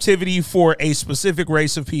of captivity for a specific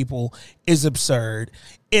race of people is absurd.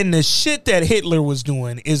 And the shit that Hitler was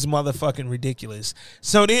doing is motherfucking ridiculous.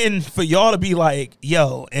 So then for y'all to be like,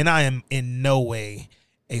 yo, and I am in no way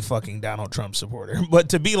a fucking Donald Trump supporter, but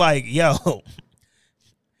to be like, yo,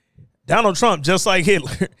 Donald Trump, just like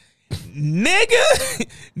Hitler. Nigga,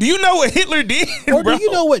 do you know what Hitler did? Or bro? do you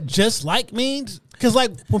know what just like means? Because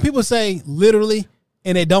like when people say literally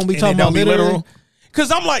and they don't be talking about literal. Because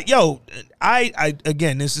I'm like, yo, I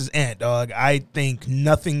again, this is Ant, dog. I think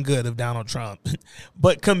nothing good of Donald Trump.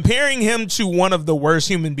 But comparing him to one of the worst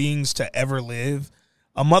human beings to ever live,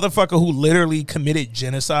 a motherfucker who literally committed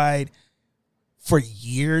genocide for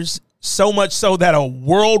years, so much so that a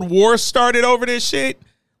world war started over this shit,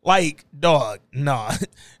 like, dog, nah.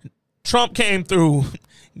 Trump came through,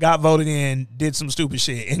 got voted in, did some stupid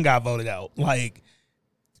shit, and got voted out. Like,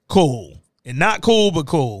 cool. And not cool, but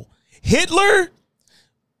cool. Hitler,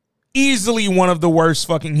 easily one of the worst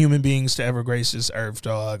fucking human beings to ever grace this earth,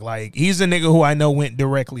 dog. Like, he's a nigga who I know went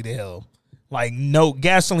directly to hell. Like, no,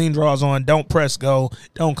 gasoline draws on, don't press go,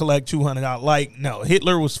 don't collect $200. Like, no,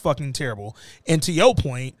 Hitler was fucking terrible. And to your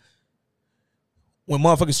point, when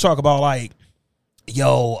motherfuckers talk about, like,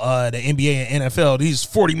 yo, the NBA and NFL, these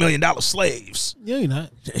 $40 million slaves. Yeah, you're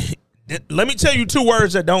not. Let me tell you two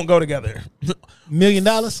words that don't go together. $1 million?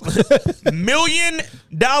 $1 million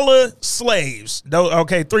slaves.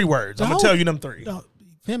 Okay, three words. I'm going to tell you them three.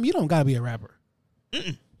 Fam, you don't got to be a rapper.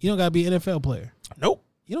 You don't got to be an NFL player. Nope.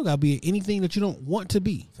 You don't got to be anything that you don't want to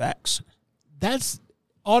be. Facts. That's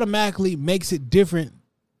automatically makes it different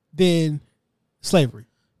than slavery.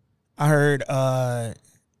 I heard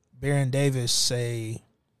Baron Davis say,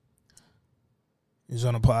 he was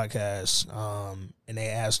on a podcast, and they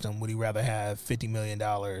asked him, would he rather have $50 million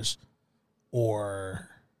or,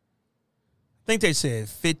 I think they said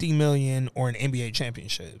 $50 million or an NBA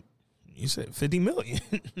championship. He said $50 million,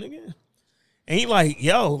 nigga. And he like,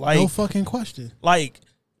 yo, like, no fucking question. Like,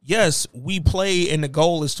 yes, we play and the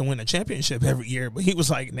goal is to win a championship every year, but he was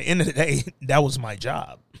like, at the end of the day, that was my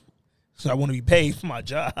job. So I want to be paid for my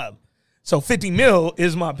job. So 50 mil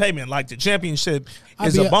is my payment. Like, the championship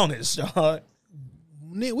is a bonus, dog.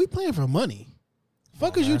 We playing for money.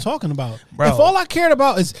 Fuck is you talking about? Bro. If all I cared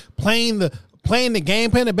about is playing the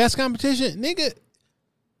game, playing the best competition, nigga,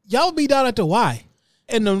 y'all be down at the Y.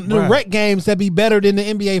 And the rec games that be better than the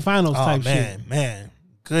NBA Finals type shit. Man.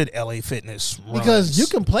 Good LA Fitness runs. Because you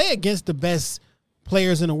can play against the best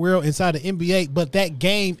players in the world inside the NBA, but that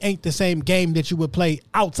game ain't the same game that you would play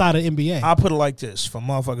outside of NBA. I'll put it like this. For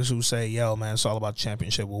motherfuckers who say, yo, man, it's all about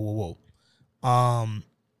championship, whoa.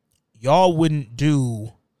 Y'all wouldn't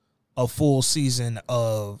do a full season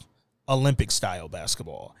of Olympic-style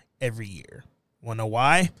basketball every year. Want to know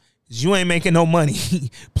why? Because you ain't making no money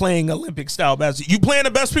playing Olympic-style basketball. You playing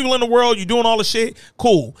the best people in the world, you doing all the shit,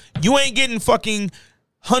 cool. You ain't getting fucking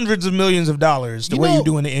hundreds of millions of dollars the way you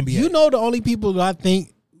do in the NBA. You know the only people that I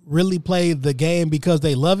think really play the game because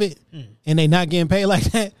they love it and they not getting paid like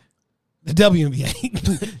that? The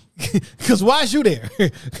WNBA. Because why is you there?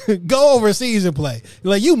 Go overseas and play.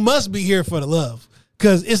 Like, you must be here for the love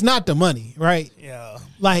because it's not the money, right? Yeah.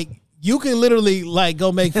 Like, you can literally, like,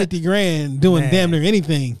 go make 50 grand doing damn near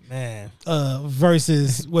anything. Man.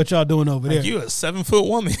 Versus what y'all doing over there. You a 7-foot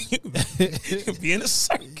woman. You can be in a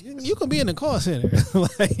circus. You can be in the call center.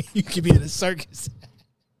 Like, you can be in a circus.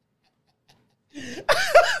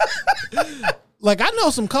 Like, I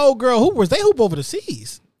know some cold girl hoopers. They hoop over the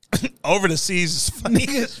seas. Over the seas is funny.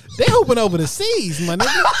 Nigga, they hooping over the seas, my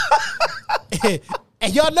nigga.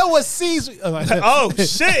 And y'all know what seas. Oh,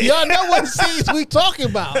 shit. Y'all know what seas we talking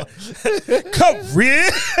about. Korea.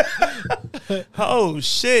 Oh,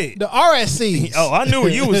 shit. The RSCs. Oh, I knew where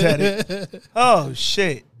you was headed. Oh,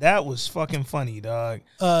 shit. That was fucking funny, dog.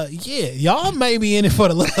 Yeah, y'all may be in it for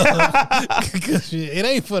the love. Because it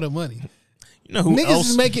ain't for the money. You know who niggas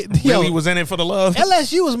else really was in it for the love?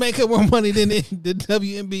 LSU was making more money than the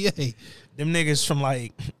WNBA. Them niggas from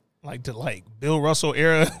like Bill Russell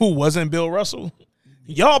era who wasn't Bill Russell.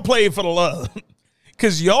 Y'all played for the love.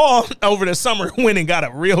 Because y'all over the summer went and got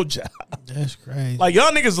a real job. That's crazy. Like,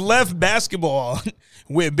 y'all niggas left basketball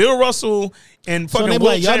with Bill Russell and fucking Will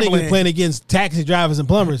like, y'all Chamberlain. niggas playing against taxi drivers and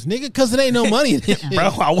plumbers. Nigga, because it ain't no money.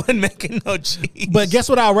 Bro, I wasn't making no cheese. But guess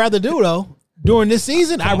what I'd rather do, though? During this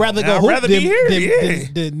season, I'd rather go hoop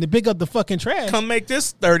than pick up the fucking trash. Come make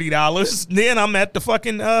this $30. Then I'm at the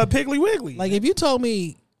fucking Piggly Wiggly. Like, if you told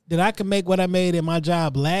me that I could make what I made in my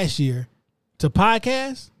job last year to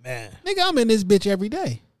podcast, man, nigga, I'm in this bitch every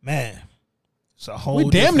day. Man, it's a whole. We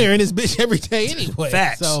damn near in this bitch every day anyway.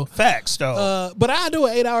 Facts, so, facts, though. But I do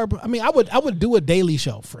an 8-hour. I mean, I would do a daily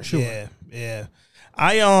show for sure. Yeah.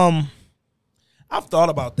 I've thought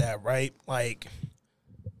about that, right? Like,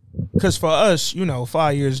 Because for us,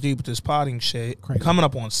 5 years deep with this potting shit, Crazy. coming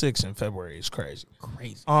up on 6 in February is crazy.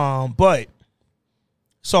 Crazy. But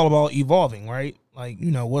it's all about evolving, right? Like,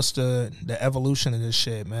 what's the evolution of this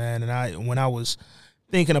shit, man? And when I was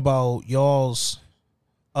thinking about y'all's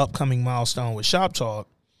upcoming milestone with Shop Talk,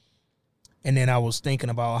 and then I was thinking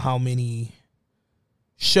about how many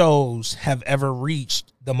shows have ever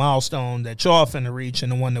reached the milestone that y'all finna reach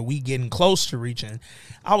and the one that we getting close to reaching,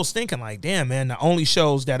 I was thinking like, damn, man, the only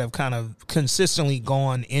shows that have kind of consistently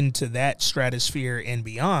gone into that stratosphere and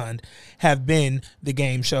beyond have been the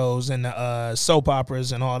game shows and the soap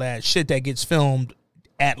operas and all that shit that gets filmed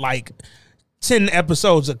at like 10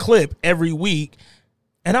 episodes a clip every week.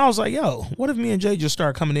 And I was like, yo, what if me and Jay just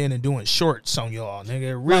start coming in and doing shorts on y'all,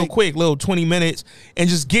 nigga? Real quick, little 20 minutes, and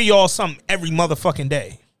just give y'all something every motherfucking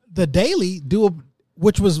day. The Daily,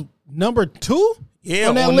 which was number 2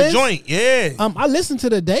 on that list? The joint, yeah. I listened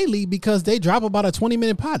to The Daily because they drop about a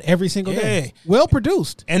 20-minute pod every single day. Well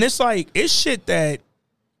produced. And it's like, it's shit that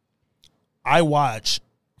I watch.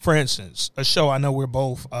 For instance, a show I know we're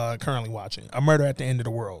both currently watching, A Murder at the End of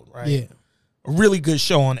the World, right? Yeah. A really good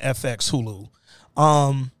show on FX Hulu.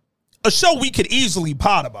 A show we could easily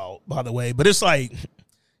pod about, by the way, but it's like,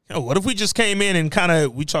 what if we just came in and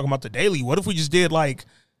we talking about The Daily, what if we just did like,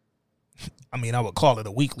 I mean, I would call it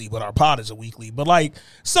a weekly, but our pod is a weekly, but like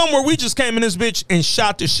somewhere we just came in this bitch and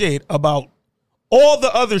shot the shit about all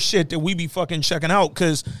the other shit that we be fucking checking out,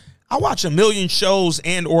 because I watch a million shows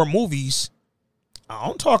and or movies. I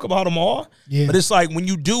don't talk about them all, but it's like when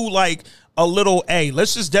you do like a little, hey,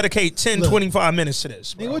 let's just dedicate 25 minutes to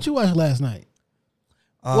this. Hey, what you watched last night?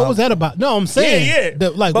 What was that about? No, I'm saying,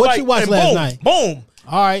 what you watched last night? Boom.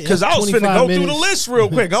 All right, because I was finna go through the list real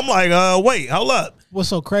quick. I'm like, wait, hold up. What's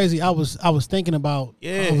so crazy? I was thinking about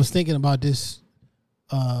this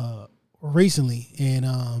recently,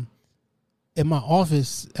 and in my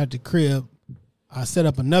office at the crib, I set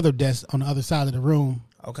up another desk on the other side of the room.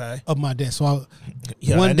 Okay. Of my desk. So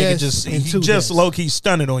one desk and two desks. Low key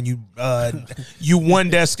stunted on you. You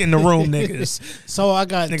one desk in the room, niggas. So I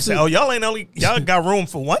got niggas say, y'all got room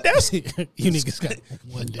for one desk? You niggas got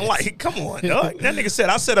one desk. I'm like, come on, dog. That nigga said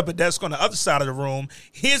I set up a desk on the other side of the room,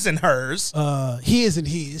 his and hers. His and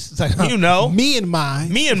his. It's like, me and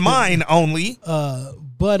mine. Me and mine only.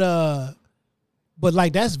 But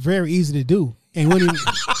like that's very easy to do. And when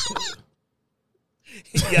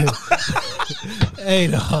yeah. Hey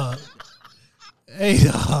dog.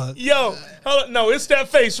 Yo, hold on. No, it's that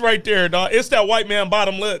face right there, dog. It's that white man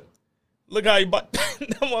bottom lip. Look how he that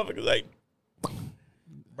motherfucker's like,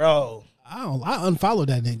 bro. I unfollowed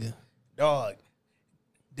that nigga. Dog.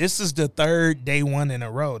 This is the third day one in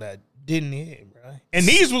a row that didn't hit, bro. And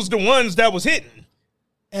these was the ones that was hitting.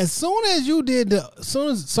 As soon as you did this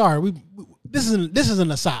is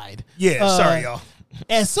an aside. Yeah, sorry, y'all.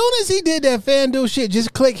 As soon as he did that FanDuel shit,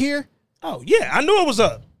 just click here. Oh, yeah. I knew it was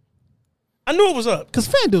up. Because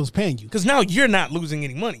FanDuel's paying you. Because now you're not losing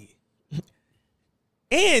any money.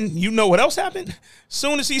 And you know what else happened?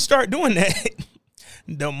 Soon as he start doing that,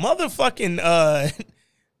 the motherfucking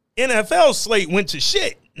NFL slate went to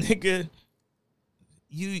shit, nigga.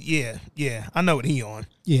 Yeah. I know what he on.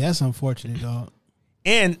 Yeah, that's unfortunate, dog.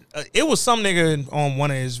 And it was some nigga on one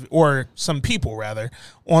of his, or some people rather,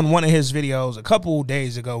 on one of his videos a couple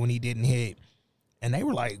days ago when he didn't hit. And they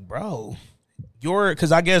were like, bro,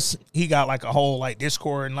 because I guess he got like a whole like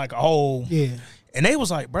Discord and like a whole. Yeah. And they was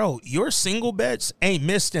like, bro, your single bets ain't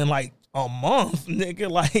missed in like a month, nigga.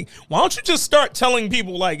 Like, why don't you just start telling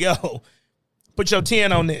people like, yo, put your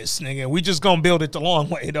 10 on this, nigga. We just gonna build it the long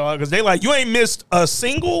way, dog. Because they like, you ain't missed a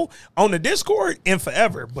single on the Discord in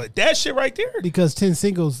forever. But that shit right there. Because 10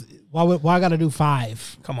 singles, why I gotta do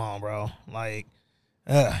 5? Come on, bro. Like,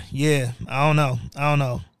 yeah, I don't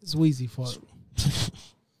know. It's Weezy fault.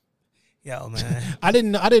 Yo, man. I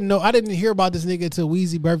didn't hear about this nigga until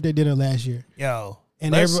Weezy birthday dinner last year. Yo.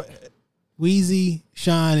 And Weezy,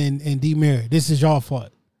 Sean, and D Mary, this is y'all fault.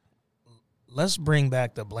 Let's bring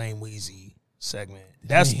back the Blame Weezy segment.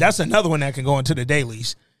 That's another one that can go into the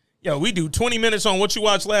dailies. Yo, we do 20 minutes on what you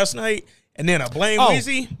watched last night, and then a Blame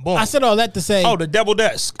Weezy. Boom. I said all that to say, the double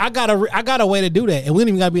desk. I got a way to do that, and we don't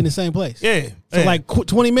even got to be in the same place. Yeah. So like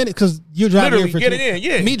 20 minutes, because you're driving literally here for get it in.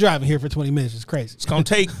 Yeah. Me driving here for 20 minutes is crazy. It's gonna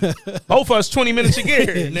take both of us 20 minutes to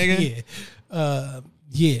get here, nigga.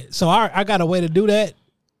 Yeah. So I got a way to do that.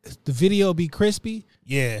 The video be crispy.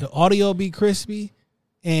 Yeah. The audio be crispy,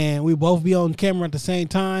 and we both be on camera at the same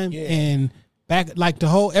time. Yeah. And back like the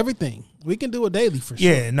whole everything. We can do a daily for sure.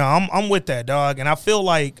 Yeah. No, I'm with that, dog. And I feel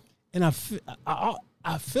like. And I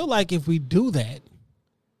feel like if we do that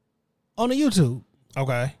on the YouTube,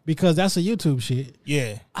 okay, because that's a YouTube shit.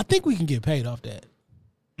 Yeah, I think we can get paid off that.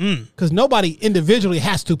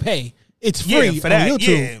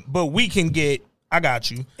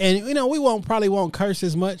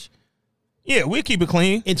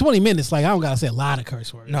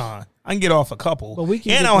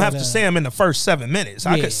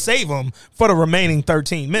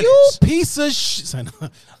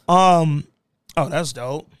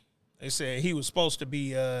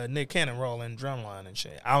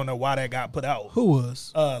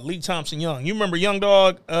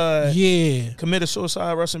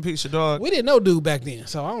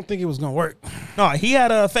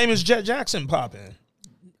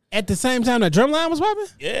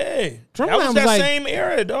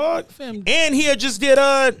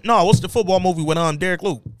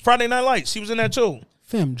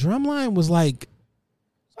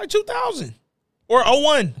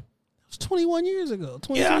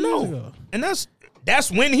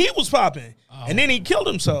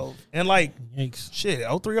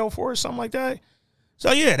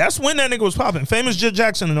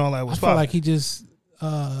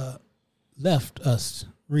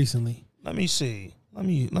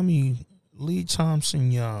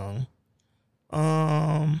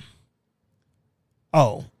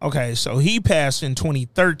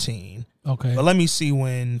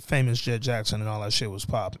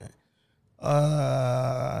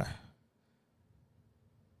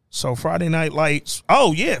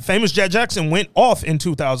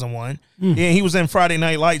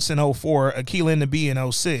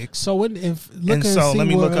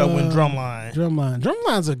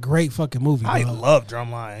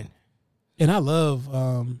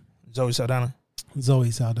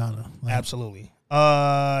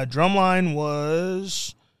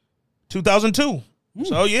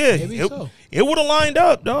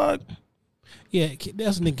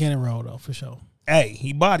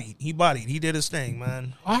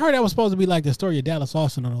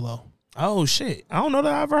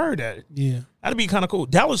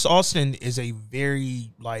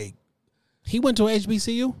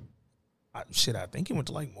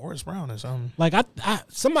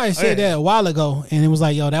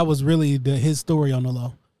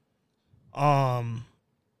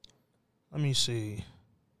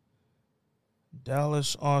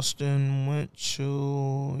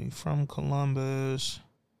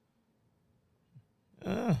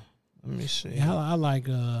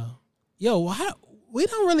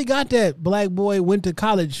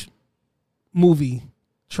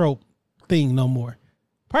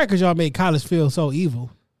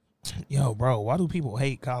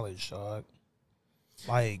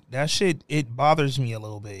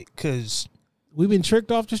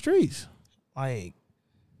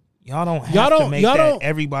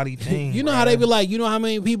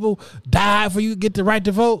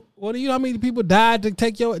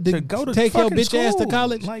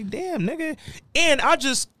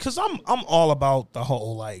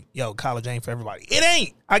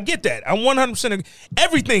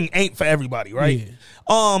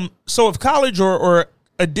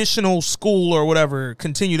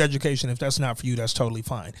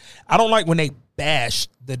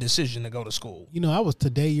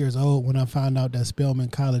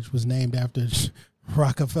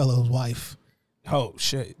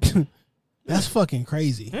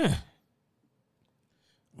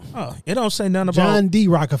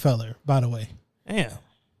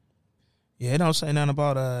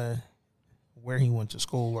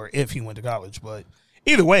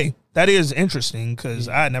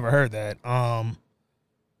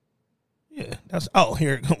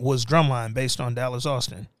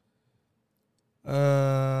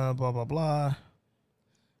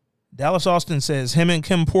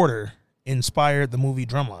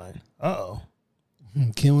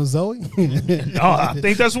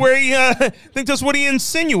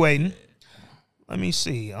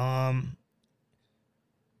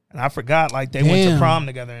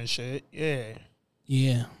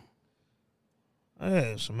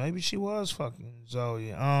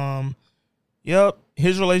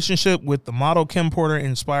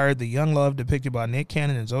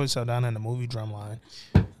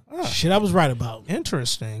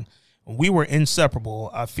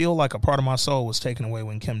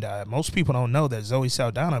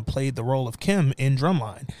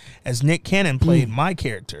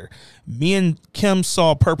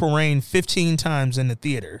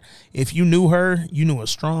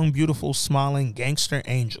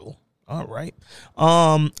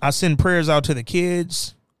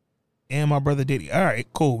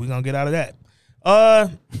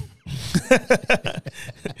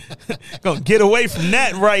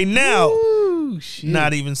 Oh shit!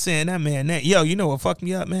 Not even saying that man that. Yo, you know what fucked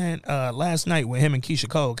me up, man? Last night when him and Keisha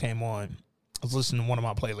Cole came on, I was listening to one of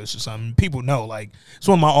my playlists or something. People know, like, it's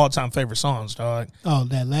one of my all-time favorite songs, dog. Oh,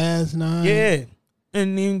 that last night? Yeah.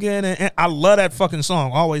 And you get it. And I love that fucking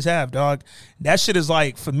song. Always have, dog. That shit is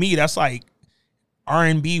like, for me, that's like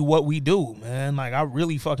R&B what we do, man. Like, I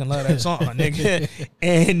really fucking love that song, nigga.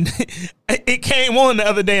 And it came on the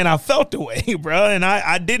other day and I felt the way, bro. And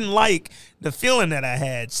I didn't like the feeling that I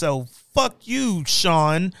had. So fuck you,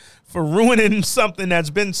 Sean, for ruining something that's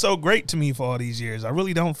been so great to me for all these years. I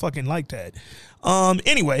really don't fucking like that.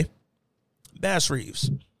 Anyway, Bass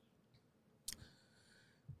Reeves.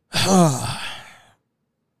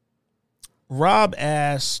 Rob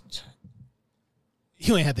asked,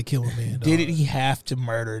 You ain't have to kill a man, dog. did he have to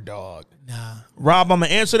murder dog? Nah. Rob, I'm going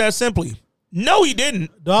to answer that simply. No, he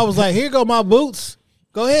didn't. Dog was like, here go my boots.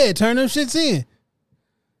 Go ahead, turn them shits in.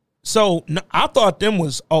 So I thought them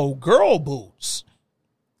was old girl boots.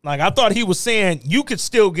 Like, I thought he was saying you could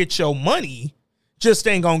still get your money, just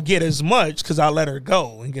ain't going to get as much because I let her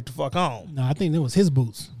go and get the fuck on. No, I think it was his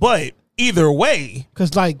boots. But either way,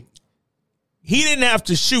 Because, like, he didn't have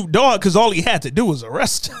to shoot dog because all he had to do was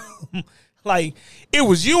arrest him. Like, it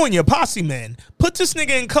was you and your posse, man. Put this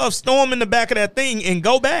nigga in cuffs, throw him in the back of that thing, and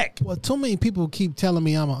go back. well, too many people keep telling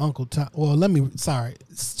me I'm an Uncle Tom. Well,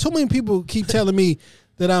 too many people keep telling me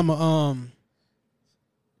that I'm a,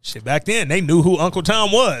 Shit, back then, they knew who Uncle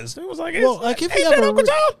Tom was. It was like, well, like if you ain't that ever, Uncle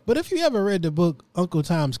Tom? but if you ever read the book Uncle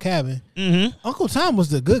Tom's Cabin, Mm-hmm. Uncle Tom was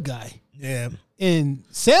the good guy. Yeah. And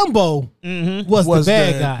Sambo was the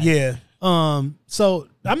bad guy. Yeah. So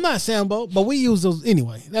I'm not Sambo, but we use those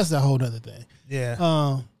anyway. That's a whole other thing. Yeah.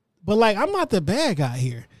 But like I'm not the bad guy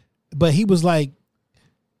here. But he was like,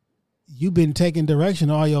 you've been taking direction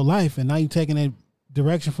all your life, and now you taking that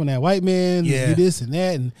direction from that white man. Yeah. Do this and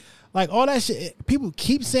that, and like all that shit. People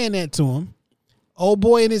keep saying that to him. Old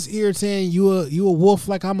boy in his ear saying you a wolf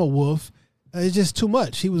like I'm a wolf. It's just too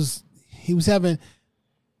much. He was having.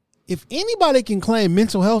 If anybody can claim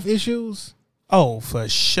mental health issues. Oh, for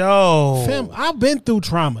sure. Fam, I've been through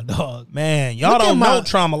trauma, dog. Man, y'all Look at don't know my-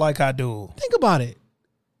 trauma like I do. Think about it.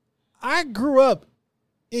 I grew up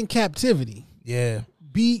in captivity, Yeah.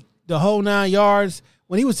 beat the whole 9 yards.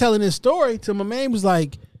 When he was telling his story to my man, he was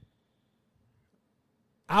like,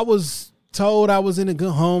 I was told I was in a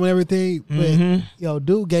good home and everything, but yo,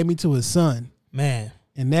 dude gave me to his son, Man.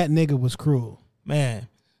 and that nigga was cruel. Man.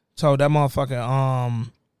 So that motherfucker,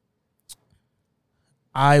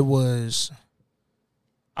 I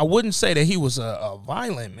wouldn't say that he was a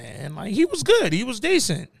violent man. Like, he was good. He was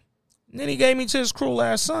decent. And then he gave me to his cruel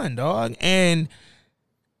ass son, dog. And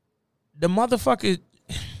the motherfucker,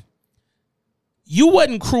 you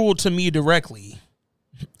wasn't cruel to me directly,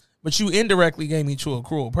 but you indirectly gave me to a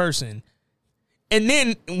cruel person. And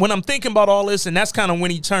then when I'm thinking about all this, and that's kind of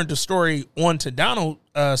when he turned the story on to Donald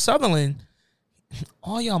Sutherland,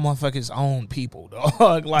 all y'all motherfuckers own people,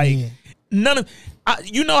 dog. Like, Yeah. none of,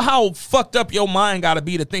 you know how fucked up your mind got to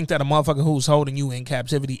be to think that a motherfucker who's holding you in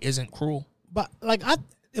captivity isn't cruel? But like,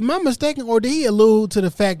 am I mistaken, or did he allude to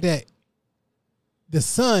the fact that the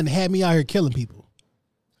son had me out here killing people?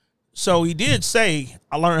 So he did say,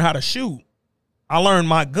 I learned how to shoot. I learned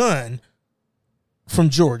my gun from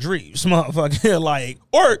George Reeves, motherfucker. Like,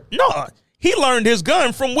 or no, he learned his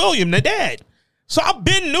gun from William, the dad. So I've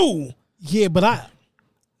been new. Yeah, but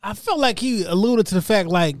I felt like he alluded to the fact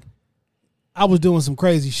like I was doing some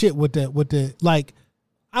crazy shit with the like,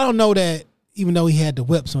 I don't know that even though he had the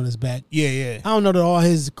whips on his back. Yeah. I don't know that all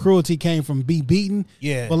his cruelty came from being beaten.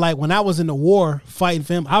 Yeah. But like when I was in the war fighting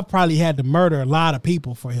for him, I probably had to murder a lot of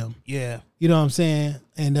people for him. Yeah. You know what I'm saying?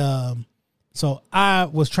 And so I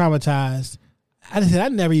was traumatized. I said I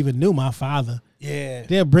never even knew my father. Yeah.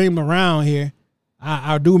 They'll bring him around here.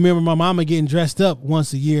 I do remember my mama getting dressed up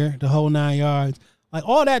once a year, the whole 9 yards. Like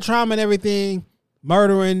all that trauma and everything,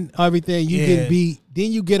 murdering, everything, you get beat.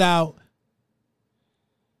 Then you get out,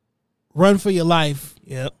 run for your life.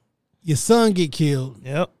 Yep. Your son get killed.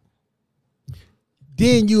 Yep.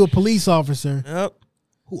 Then you a police officer Yep.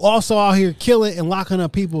 who also out here killing and locking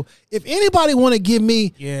up people. If anybody want to give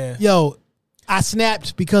me, Yeah. yo, I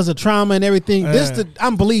snapped because of trauma and everything.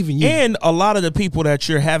 I'm believing you. And a lot of the people that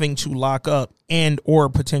you're having to lock up and or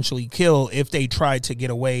potentially kill if they try to get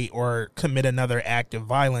away or commit another act of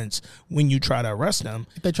violence when you try to arrest them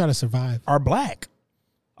If they try to survive. are black.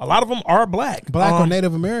 A lot of them are black. Black or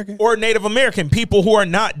Native American? Or Native American, people who are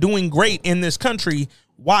not doing great in this country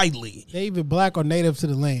widely. They even black or native to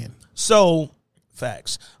the land. So,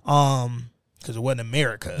 facts. Because it wasn't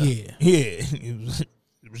America. Yeah. Yeah.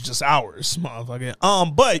 It was just ours,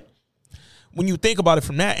 motherfucker. But when you think about it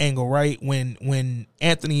from that angle, right? When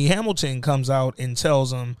Anthony Hamilton comes out and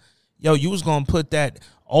tells him, yo, you was going to put that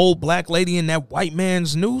old black lady in that white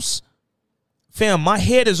man's noose. Fam, my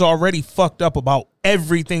head is already fucked up about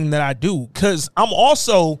everything that I do. Because I'm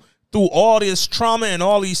also, through all this trauma and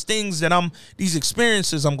all these things that these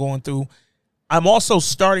experiences I'm going through, I'm also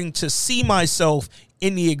starting to see myself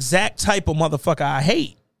in the exact type of motherfucker I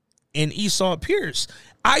hate in Esau Pierce.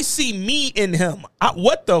 I see me in him.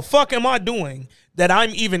 What the fuck am I doing that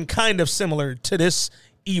I'm even kind of similar to this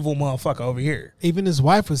evil motherfucker over here? Even his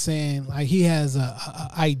wife was saying, like, he has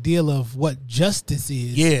a ideal of what justice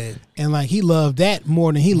is. Yeah. And, like, he loved that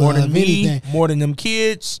more than he loved anything. More than them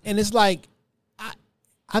kids. And it's like,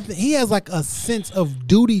 I think he has, like, a sense of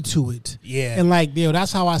duty to it. Yeah. And, like,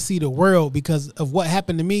 that's how I see the world because of what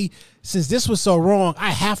happened to me. Since this was so wrong,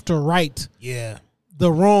 I have to right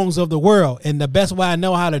the wrongs of the world. And the best way I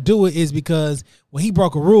know how to do it is because, well, he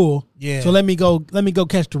broke a rule. Yeah. So let me go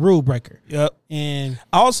catch the rule breaker. Yep. And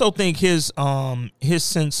I also think his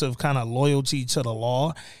sense of kind of loyalty to the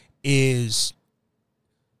law is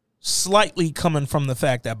slightly coming from the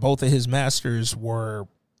fact that both of his masters were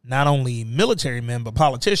not only military men, but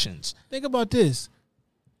politicians. Think about this.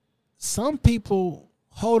 Some people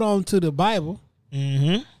hold on to the Bible,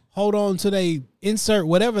 hold on to they insert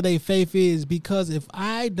whatever their faith is, because if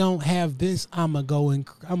I don't have this, I'm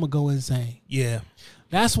gonna go insane. Yeah.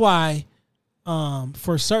 That's why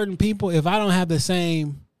for certain people, if I don't have the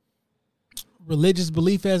same religious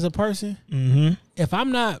belief as a person, if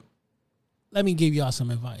I'm not, let me give y'all some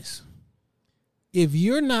advice. If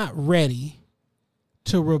you're not ready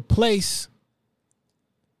to replace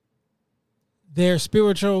their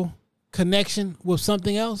spiritual connection with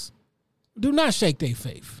something else, do not shake their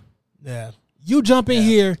faith. Yeah. You jump in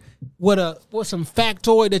here with some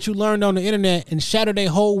factoid that you learned on the internet and shatter their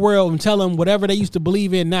whole world and tell them whatever they used to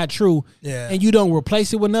believe in not true. Yeah. And you don't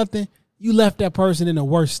replace it with nothing. You left that person in a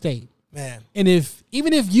worse state. Man. And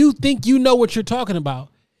even if you think you know what you're talking about,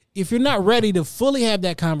 if you're not ready to fully have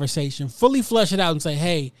that conversation, fully flesh it out and say,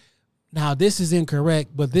 hey, now this is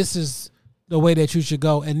incorrect, but this is the way that you should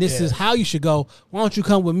go, and this is how you should go. Why don't you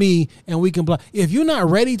come with me and we can if you're not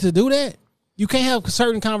ready to do that, you can't have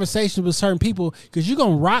certain conversations with certain people because you're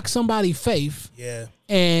going to rock somebody's faith. Yeah.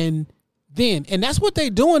 And that's what they're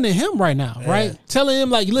doing to him right now, right? Telling him,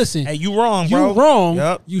 like, listen, hey, you wrong, bro. You wrong.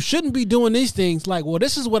 Yep. You shouldn't be doing these things. Like, well,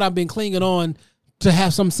 this is what I've been clinging on to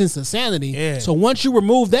have some sense of sanity. Yeah. So once you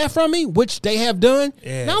remove that from me, which they have done,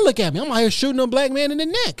 now look at me. I'm out here shooting a black man in the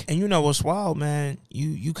neck. And you know what's wild, man?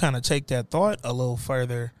 You kind of take that thought a little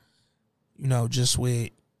further, just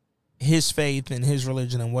with his faith and his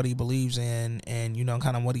religion and what he believes in and,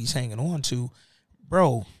 kind of what he's hanging on to.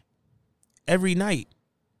 Bro, every night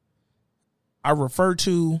I refer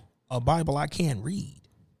to a Bible I can't read.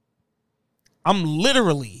 I'm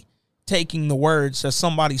literally taking the words that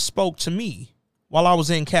somebody spoke to me while I was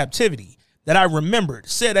in captivity that I remembered,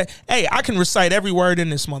 said that, hey, I can recite every word in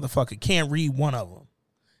this motherfucker, can't read one of them.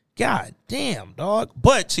 God damn, dog.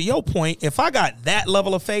 But to your point, if I got that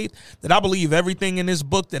level of faith that I believe everything in this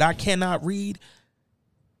book that I cannot read,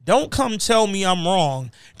 don't come tell me I'm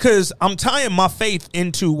wrong, because I'm tying my faith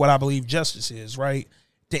into what I believe justice is, right?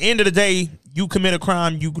 At the end of the day, you commit a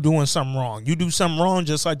crime, you doing something wrong. You do something wrong,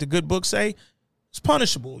 just like the good book say, it's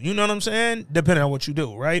punishable. You know what I'm saying? Depending on what you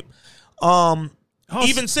do, right?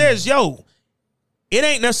 Even says, yo, it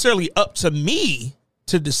ain't necessarily up to me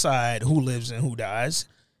to decide who lives and who dies.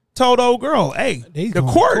 Told the old girl, hey, the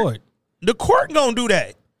court gonna do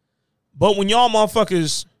that. But when y'all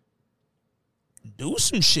motherfuckers do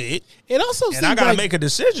some shit, it also and I gotta make a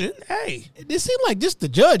decision, hey. It seemed like just the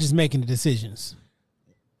judge is making the decisions.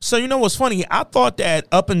 So you know what's funny? I thought that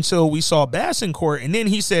up until we saw Bass in court, and then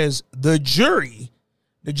he says the jury.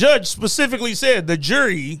 The judge specifically said the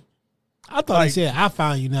jury. I thought he said, I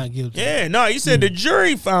found you not guilty. Yeah, no, he said the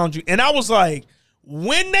jury found you. And I was like,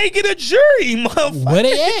 when they get a jury, motherfucker. Where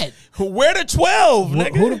they at? Where the 12,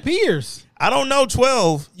 nigga? Who the peers? I don't know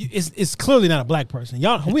 12. It's clearly not a black person.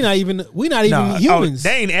 Y'all, we not even humans.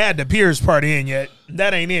 They ain't add the peers part in yet.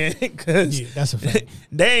 That ain't in, cause that's a fact.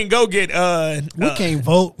 They ain't go get we can't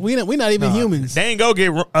vote. We not even humans. They ain't go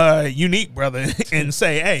get Unique, brother, and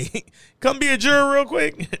say, hey, come be a juror real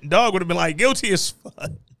quick. Dog would have been like guilty as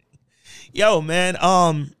fuck. Yo, man.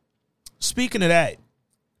 Speaking of that,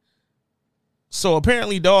 so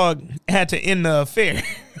apparently, dog had to end the affair.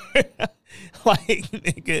 Like,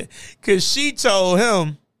 nigga, because she told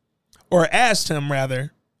him, or asked him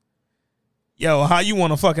rather, yo, how you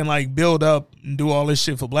want to fucking like build up and do all this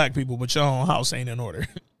shit for black people, but your own house ain't in order?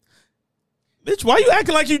 Bitch, why you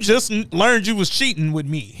acting like you just learned you was cheating with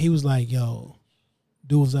me? He was like, yo,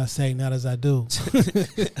 Do as I say, not as I do.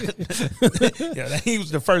 Yeah, he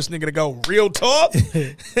was the first nigga to go, real talk?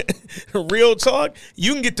 Real talk?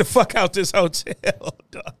 You can get the fuck out this hotel,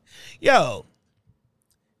 dog. Yo,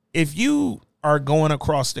 if you are going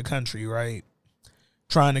across the country, right,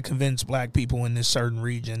 trying to convince black people in this certain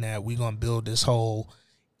region that we're going to build this whole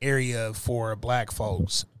area for black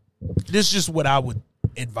folks, this is just what I would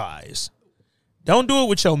advise. Don't do it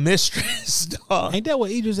with your mistress, dog. Ain't that what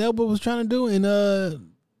Idris Elba was trying to do in the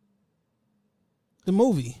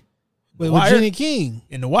movie with Jenny King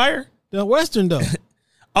in The Wire? The Western though.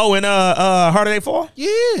 Oh, in Harder They Fall?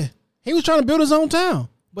 Yeah, he was trying to build his own town,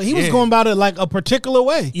 but he was going about it like a particular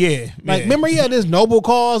way. Yeah, like remember he had this noble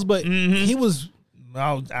cause, but he was.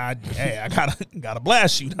 I gotta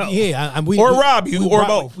blast you though. Yeah, or rob you, or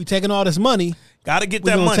both. We taking all this money. Gotta get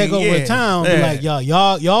that money. Take over the town. Be like,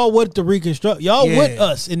 y'all with the reconstruct. Y'all with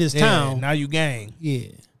us in this town. Now you gang. Yeah,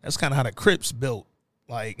 that's kind of how the Crips built.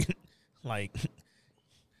 Like,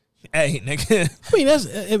 hey, nigga. I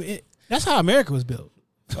mean, that's how America was built.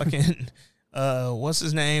 Fucking, what's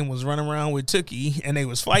his name was running around with Tookie, and they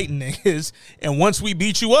was fighting niggas. And once we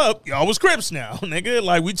beat you up, y'all was Crips now, nigga.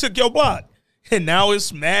 Like we took your block, and now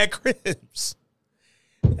it's mad Crips.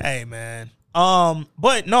 Hey, man.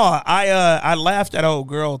 But no, I laughed at old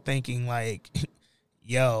girl thinking like,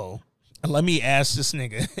 yo, let me ask this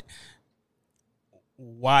nigga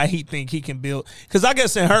why he think he can build. Because I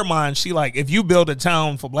guess in her mind, she like, if you build a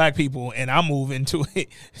town for black people and I move into it,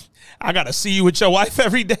 I got to see you with your wife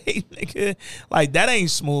every day, nigga. Like, that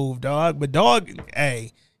ain't smooth, dog. But dog,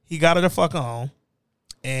 hey, he got her the fuck on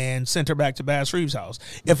and sent her back to Bass Reeves' house.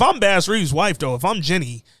 If I'm Bass Reeves' wife, though, if I'm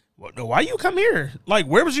Jenny, why you come here? Like,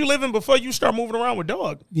 where was you living before you start moving around with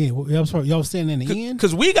dog? Yeah, y'all was staying in the inn?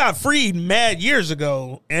 Because we got freed mad years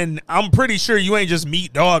ago, and I'm pretty sure you ain't just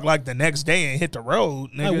meet dog like the next day and hit the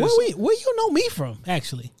road. Like, where you know me from,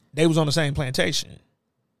 actually? They was on the same plantation.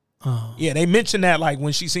 Oh. Yeah, they mentioned that like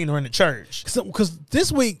when she seen her in the church. Because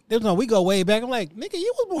this week, we go way back. I'm like, nigga,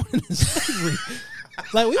 you was born in the slavery.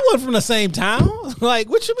 Like, we wasn't from the same town. Like,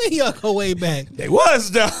 what you mean y'all go way back? They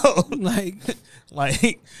was, though.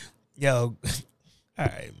 like, yo, all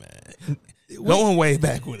right, man. Going way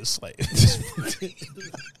back with a slave.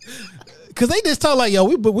 Because they just talk like, yo,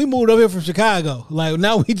 we moved up here from Chicago. Like,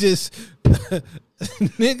 now we just,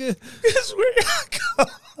 nigga. It's weird.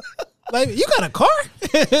 Like, you got a car?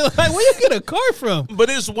 Like, where you get a car from? But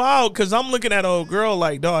it's wild because I'm looking at old girl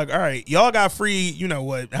like, dog, all right, y'all got free, you know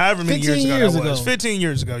what, however many years ago that was. 15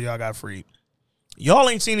 years ago, y'all got free. Y'all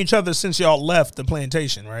ain't seen each other since y'all left the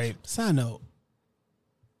plantation, right? Side note.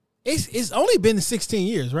 It's only been 16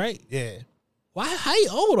 years, right? Yeah. Why? How you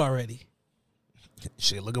old already?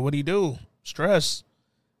 Shit, look at what he do. Stress.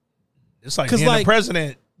 It's like being the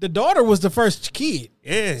president. The daughter was the first kid.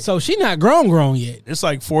 Yeah. So she not grown yet. It's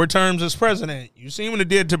like 4 terms as president. You seen what it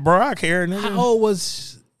did to Barack here. How old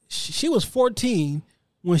was she? Was 14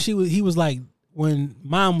 when he was like, when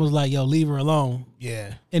mom was like, yo, leave her alone.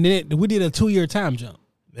 Yeah. And then we did a 2-year time jump.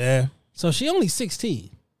 Yeah. So she only 16.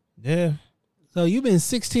 Yeah. So you've been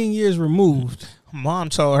 16 years removed. Mom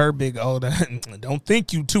told her big old, don't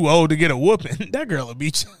think you too old to get a whooping. That girl will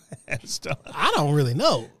beat your ass. I don't really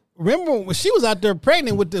know. Remember when she was out there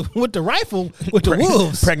pregnant with the rifle with the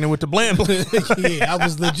wolves? Pregnant with the blam. Yeah, I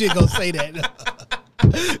was legit gonna say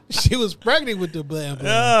that. She was pregnant with the blam.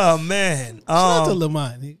 Oh man! Shout out to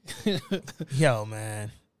Lamont. Yo,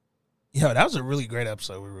 man. Yo, that was a really great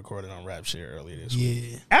episode we recorded on Rap Shit earlier this week.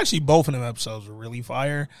 Yeah. Actually, both of them episodes were really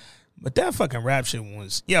fire. But that fucking Rap Shit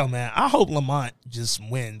was, yo, man, I hope Lamont just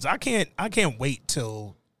wins. I can't wait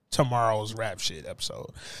till tomorrow's Rap Shit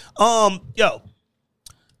episode. Yo.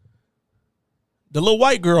 The little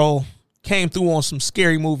white girl came through on some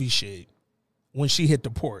scary movie shit when she hit the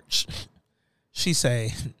porch. She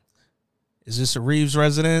say, is this a Reeves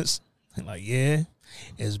residence? I'm like, yeah.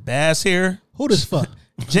 Is Bass here? Who this fuck?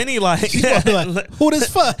 Jenny like, who this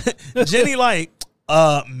fuck? Jenny like,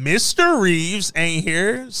 Mr. Reeves ain't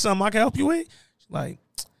here. Something I can help you with? She's like,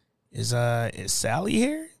 is Sally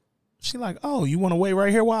here? She like, oh, you want to wait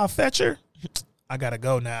right here while I fetch her? I gotta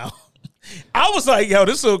go now. I was like, yo,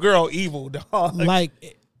 this little girl evil, dog. Like,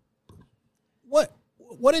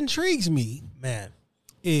 what intrigues me, man,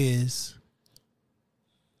 is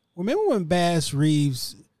remember when Bass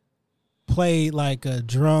Reeves played like a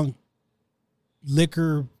drunk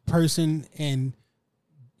liquor person and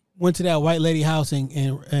went to that white lady house and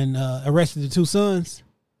arrested the 2 sons?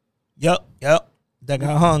 Yep. That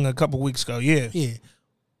got hung a couple weeks ago. Yeah.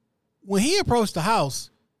 When he approached the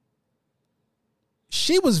house,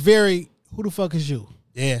 she was very, who the fuck is you?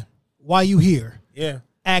 Yeah. Why you here? Yeah.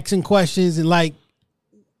 Asking questions and like,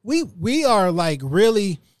 we are like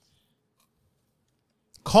really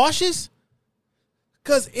cautious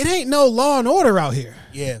because it ain't no law and order out here.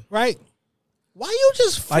 Yeah. Right? Why you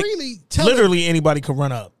just freely tell literally anybody could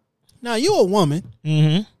run up. Now you a woman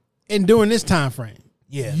and during this time frame.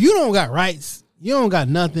 Yeah. You don't got rights. You don't got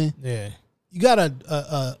nothing. Yeah. You got a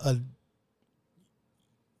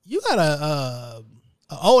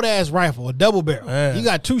old ass rifle, a double barrel. Yeah. You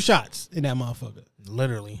got 2 shots in that motherfucker.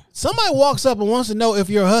 Literally. Somebody walks up and wants to know if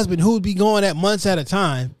your husband, who'd be going at months at a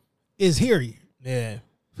time, is here. Yeah.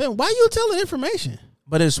 Man, why you telling information?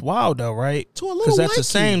 But it's wild though, right? To a little Because at white the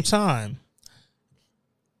same kid. time,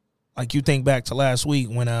 like you think back to last week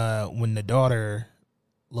when the daughter,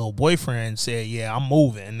 little boyfriend said, "Yeah, I'm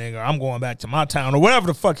moving, nigga. I'm going back to my town," or whatever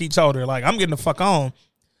the fuck he told her. Like, I'm getting the fuck on.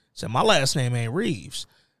 Said my last name ain't Reeves.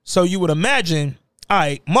 So you would imagine, all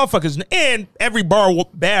right, motherfuckers, and every bar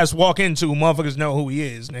Bass walk into, motherfuckers know who he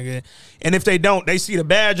is, nigga. And if they don't, they see the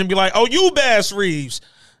badge and be like, "Oh, you Bass Reeves."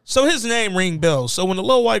 So his name ring bells. So when the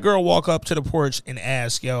little white girl walk up to the porch and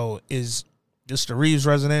ask, "Yo, is this the Reeves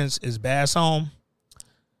residence? Is Bass home?"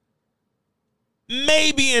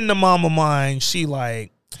 Maybe in the mama mind, she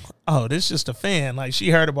like, "Oh, this is just a fan." Like, she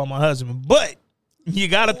heard about my husband. But you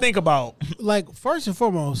got to think about, Like, first and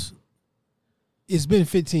foremost, it's been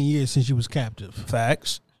 15 years since you was captive.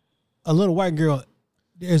 facts. A little white girl,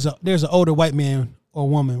 there's an older white man or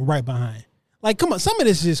woman right behind. Like, come on, some of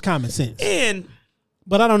this is just common sense. And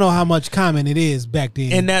But I don't know how much common it is back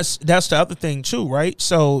then. And that's the other thing too, right?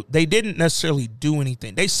 So they didn't necessarily do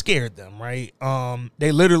anything. They scared them, right?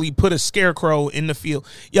 They literally put a scarecrow in the field.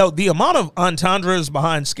 Yo, the amount of entendres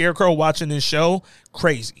behind Scarecrow watching this show,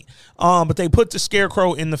 crazy. But they put the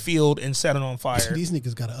scarecrow in the field and set it on fire. These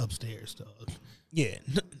niggas got an upstairs, dog. Yeah,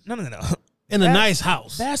 no. In a nice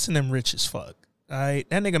house. Bass and them rich as fuck. All right,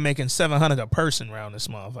 that nigga making $700 a person around this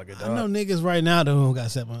motherfucker, dog. I know niggas right now that don't got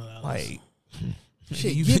 $700. Like,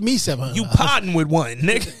 shit, give me $700. You potting with one,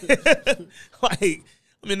 nigga. Like,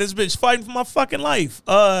 I mean, this bitch fighting for my fucking life.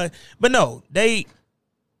 But no,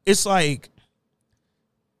 it's like,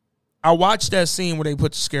 I watched that scene where they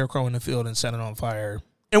put the scarecrow in the field and set it on fire.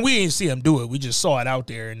 And we didn't see them do it. We just saw it out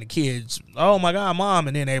there. And the kids, "Oh, my God, Mom."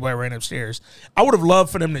 And then everybody ran upstairs. I would have loved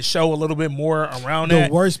for them to show a little bit more around The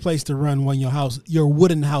that. worst place to run when your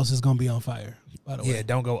wooden house is going to be on fire, by the way. Yeah,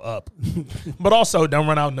 don't go up. But also, don't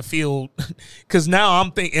run out in the field. Because now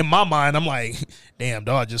I'm thinking, in my mind, I'm like, damn,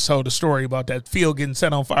 dog just told a story about that field getting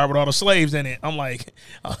set on fire with all the slaves in it. I'm like.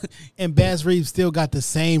 And Bass Reeves still got the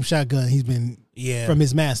same shotgun he's been from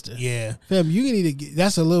his master. Yeah. Fam, you need to get,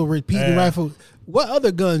 that's a little repeating rifle. What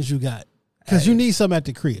other guns you got? Because you need some at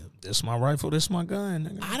the crib. This my rifle, this my gun.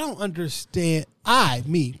 Nigga. I don't understand.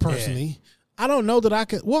 Me personally, I don't know that I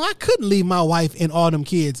could. Well, I couldn't leave my wife and all them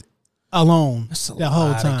kids alone the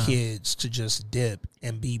whole time. Of kids to just dip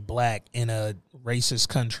and be black in a racist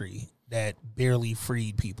country that barely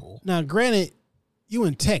freed people. Now, granted, you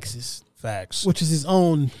in Texas, Facts. which is his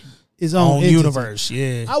own Own entity. universe.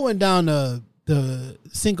 Yeah. I went down the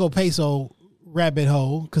Cinco Peso rabbit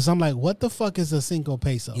hole because I'm like, what the fuck is a Cinco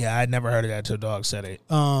Peso? Yeah, I'd never heard of that till dog said it.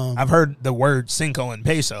 I've heard the word Cinco and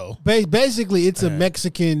peso. Basically, it's a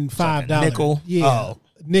Mexican $5 like a nickel? Yeah,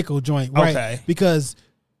 nickel joint, right? Okay. Because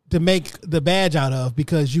to make the badge out of,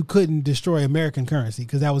 because you couldn't destroy American currency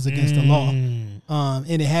because that was against the law, and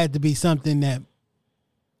it had to be something that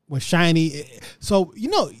was shiny. So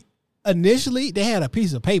initially they had a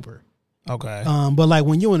piece of paper. Okay. But like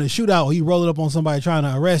when you in a shootout or you roll it up on somebody trying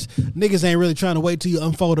to arrest, niggas ain't really trying to wait till you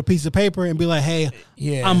unfold a piece of paper and be like, "Hey,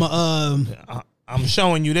 yeah, I'm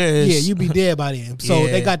showing you this." Yeah, you be dead by then. So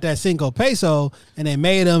they got that Cinco Peso and they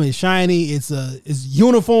made them. It's shiny. It's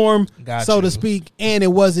uniform, so to speak, and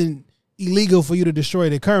it wasn't illegal for you to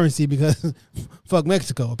destroy the currency because fuck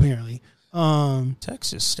Mexico apparently.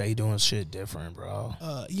 Texas stay doing shit different, bro.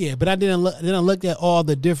 Yeah, but I didn't look at all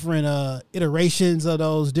the different iterations of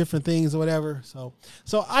those different things or whatever. So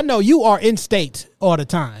I know you are in state all the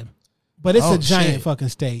time, but it's a giant fucking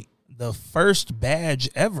state. The first badge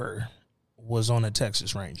ever was on a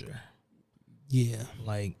Texas Ranger. Yeah,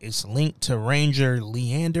 like it's linked to Ranger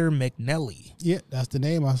Leander McNelly. Yeah, that's the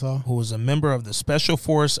name I saw. Who was a member of the Special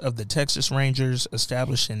Force of the Texas Rangers,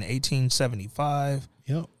 established in 1875.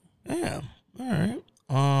 Yep. Damn. All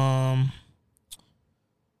right.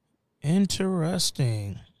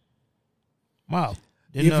 Interesting. Wow.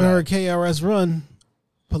 If you heard KRS Run,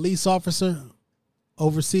 police officer,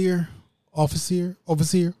 overseer. Then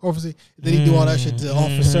he do all that shit to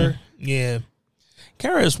officer. Yeah.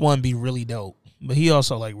 KRS-One be really dope, but he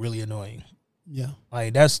also like really annoying. Yeah.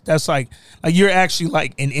 Like that's like you're actually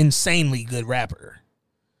like an insanely good rapper,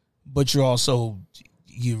 but you're also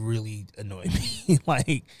you really annoy me.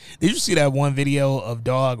 Like, did you see that one video of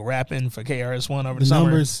Dog rapping for KRS-One over the summer?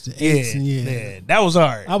 Numbers, the eights, yeah, that was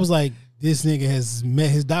hard. I was like, this nigga has met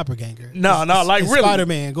his doppelganger. No, like really.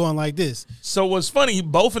 Spider-Man going like this. So what's funny,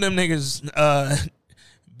 both of them niggas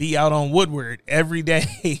be out on Woodward every day.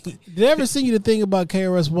 Did I ever send you the thing about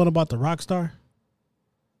KRS-One about the rock star?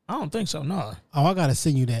 I don't think so, no. Oh, I gotta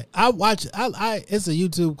send you that. It's a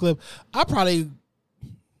YouTube clip. I probably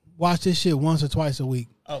watch this shit once or twice a week.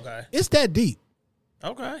 Okay. It's that deep.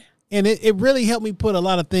 Okay. And it really helped me put a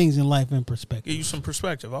lot of things in life in perspective. Give you some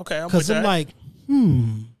perspective. Okay. Because I'm like,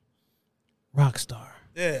 rock star.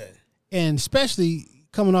 Yeah. And especially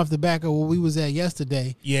coming off the back of where we was at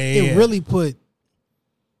yesterday, it it really put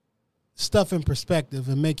stuff in perspective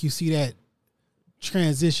and make you see that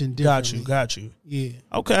transition differently. Got you. Yeah.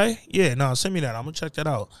 Okay. Yeah, no, send me that. I'm gonna check that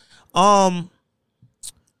out.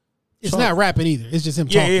 It's not rapping either. It's just him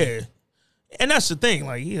talking. Yeah. And that's the thing.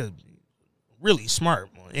 Like, he really smart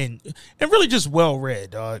and really just well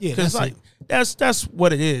read, dog. Yeah, because like that's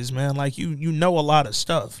what it is, man. Like you know a lot of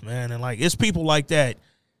stuff, man, and like it's people like that.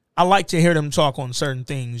 I like to hear them talk on certain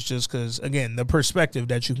things, just because, again, the perspective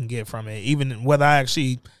that you can get from it, even whether I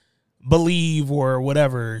actually believe or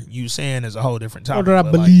whatever you saying, is a whole different topic. Or I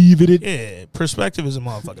believe in it. Yeah, perspective is a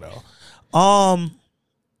motherfucker though.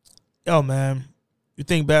 Yo, man, you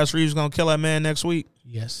think Bass Reeves gonna kill that man next week?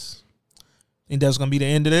 Yes. Think that's gonna be the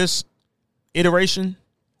end of this iteration?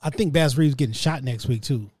 I think Bass Reeves getting shot next week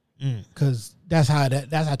too, because that's how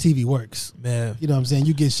TV works. Man, you know what I'm saying?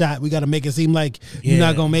 You get shot, we got to make it seem like you're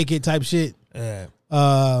not gonna make it, type shit. Yeah.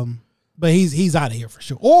 But he's out of here for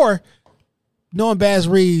sure. Or knowing Bass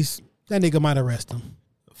Reeves, that nigga might arrest him.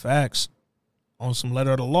 Facts. On some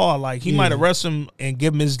letter of the law, like he might arrest him and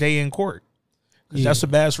give him his day in court. Because that's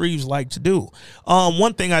what Bass Reeves like to do.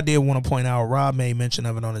 One thing I did want to point out, Rob made mention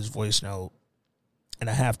of it on his voice note, and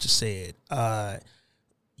I have to say it.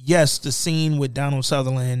 Yes, the scene with Donald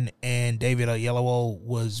Sutherland and David Oyelowo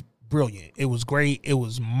was brilliant. It was great. It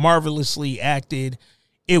was marvelously acted.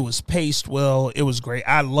 It was paced well. It was great.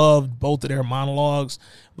 I loved both of their monologues,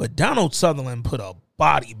 but Donald Sutherland put a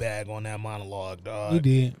body bag on that monologue, dog. He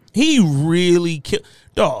did. He really killed.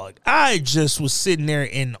 Dog, I just was sitting there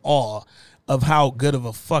in awe of how good of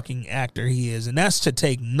a fucking actor he is. And that's to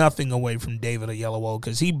take nothing away from David Oyelowo,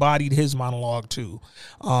 because he bodied his monologue too.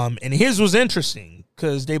 And his was interesting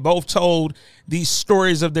because they both told these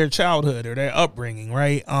stories of their childhood or their upbringing,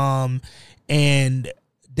 right? And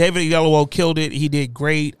David Oyelowo killed it. He did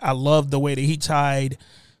great. I loved the way that he tied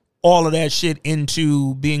all of that shit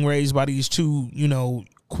into being raised by these two,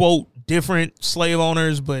 quote, different slave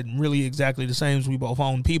owners, but really exactly the same as we both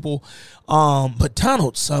own people. But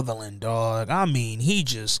Donald Sutherland, dog, I mean,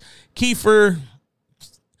 Kiefer,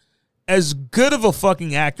 as good of a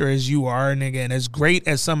fucking actor as you are, nigga, and as great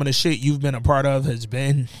as some of the shit you've been a part of has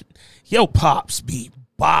been, yo, pops be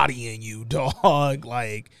bodying you, dog.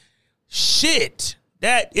 Like, shit.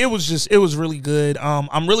 It was really good.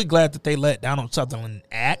 I'm really glad that they let Donald Sutherland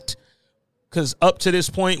act, because up to this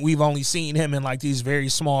point, we've only seen him in like these very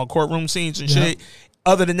small courtroom scenes and shit.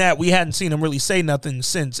 Other than that, we hadn't seen him really say nothing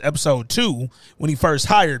since episode 2 when he first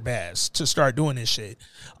hired Bass to start doing this shit.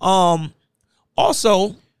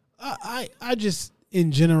 Also, I just,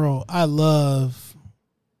 in general, I love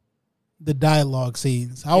the dialogue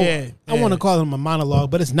scenes. I want to call them a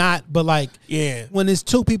monologue, but it's not. But like, when it's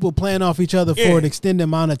two people playing off each other for an extended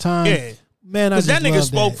amount of time, man, because that nigga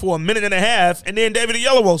spoke for a minute and a half, and then David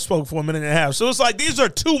Oyelowo spoke for a minute and a half. So it's like these are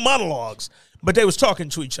two monologues, but they was talking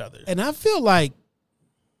to each other. And I feel like,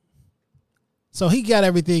 so he got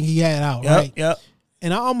everything he had out, right? Yep.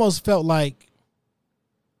 And I almost felt like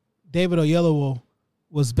David Oyelowo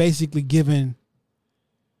was basically giving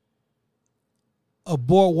a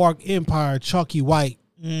Boardwalk Empire Chalky White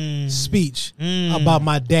speech about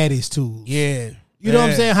my daddy's tools. Yeah. You know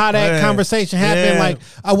what I'm saying? How that conversation happened. Like,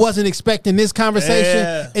 I wasn't expecting this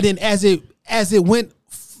conversation. And then as it went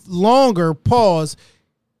longer,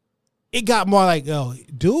 it got more like, oh,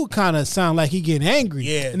 dude kind of sound like he getting angry.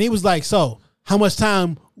 Yeah. And he was like, so how much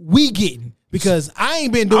time we getting? Because I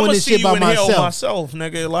ain't been doing this shit by myself,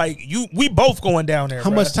 nigga. Like, we both going down there.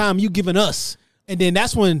 How much time you giving us? And then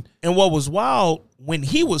that's when. And what was wild, when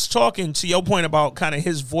he was talking, to your point about kind of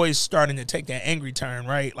his voice starting to take that angry turn,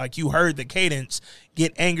 right? Like, you heard the cadence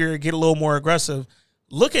get angrier, get a little more aggressive.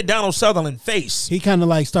 Look at Donald Sutherland's face. He kind of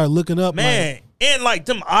like started looking up. Man, and like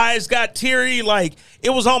them eyes got teary. Like, it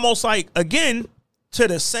was almost like, again, to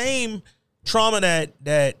the same trauma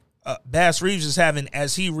that Bass Reeves is having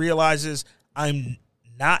as he realizes I'm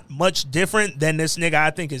not much different than this nigga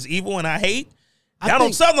I think is evil and I hate.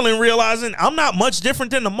 Donald Sutherland realizing I'm not much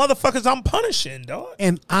different than the motherfuckers I'm punishing, dog.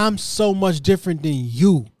 And I'm so much different than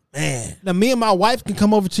you. Man. Now, me and my wife can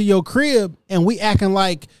come over to your crib and we acting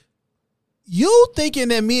like you thinking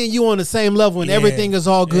that me and you on the same level and everything is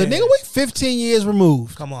all good. Nigga, we 15 years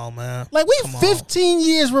removed. Come on, man. Like, we 15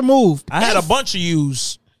 years removed. I had a bunch of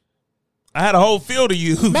yous. I had a whole field of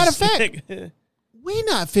yous. Matter of fact, we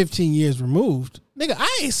not 15 years removed. Nigga,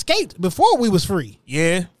 I escaped before we was free.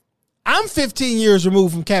 Yeah. I'm 15 years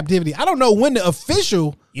removed from captivity. I don't know when the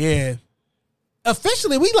officially,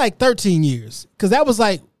 we like 13 years. Because that was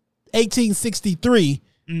like 1863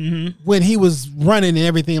 when he was running and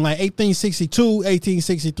everything. Like 1862,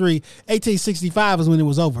 1863, 1865 is when it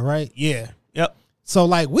was over, right? Yeah. Yep. So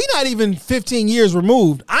like we not even 15 years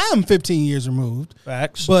removed. I am 15 years removed.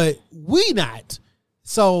 Facts. But we not.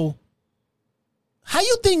 So how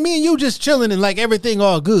you think me and you just chilling and like everything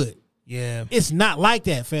all good? Yeah. It's not like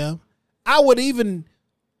that, fam. I would even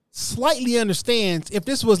slightly understand if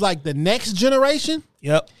this was like the next generation.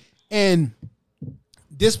 Yep. And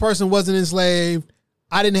this person wasn't enslaved.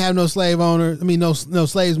 I didn't have no slave owners. I mean, no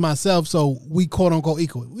slaves myself. So we quote unquote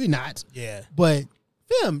equal. We're not. Yeah. But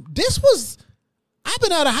fam, this was. I've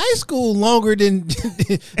been out of high school longer than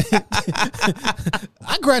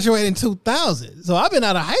I graduated in 2000. So I've been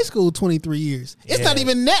out of high school 23 years. It's not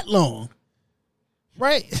even that long.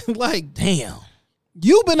 Right? Like, damn.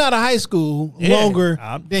 You've been out of high school longer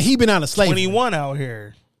than he been out of slavery. 21 out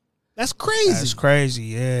here. That's crazy. That's crazy,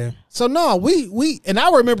 yeah. So no, we and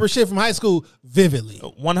I remember shit from high school vividly.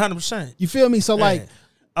 100%. You feel me? So like,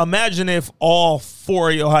 imagine if all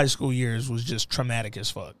 4 of your high school years was just traumatic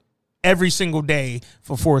as fuck. Every single day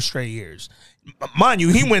for 4 straight years. Mind you,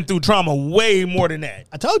 he went through trauma way more than that.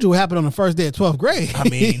 I told you what happened on the first day of 12th grade. I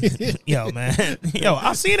mean, yo, man. Yo,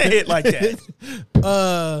 I seen a hit like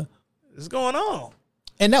that. What's going on?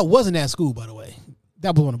 And that wasn't at school, by the way.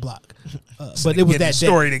 That was on the block. But it was that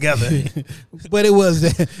story day. Together. But it was,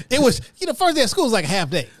 first day of school was like a half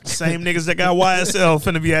day. Same niggas that got YSL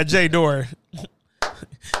finna be at J Door.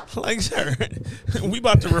 Like, sir, we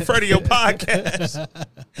about to refer to your podcast.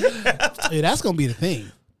 Yeah, that's gonna be the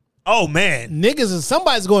thing. Oh man,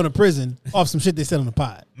 somebody's going to prison off some shit they said on the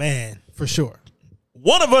pod. Man, for sure.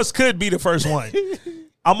 One of us could be the first one.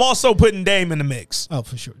 I'm also putting Dame in the mix. Oh,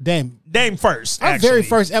 for sure, Dame first. Our very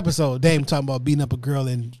first episode, Dame talking about beating up a girl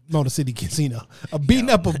in Motor City Casino, beating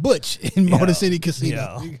up a butch in Motor City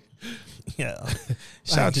Casino. Yeah,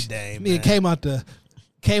 shout out to Dame. Nigga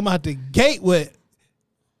came out the gate with.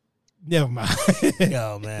 Never mind.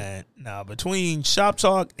 Yo, man. Nah, between Shop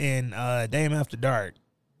Talk and Dame After Dark,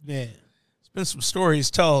 yeah, there's been some stories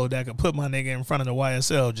told that could put my nigga in front of the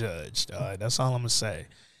YSL judge. That's all I'm gonna say.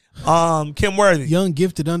 Kim Worthy, young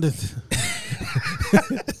gifted under. I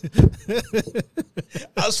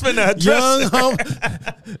was finna address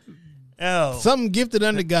young something gifted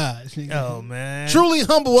under God. Oh man, truly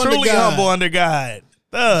humble under God.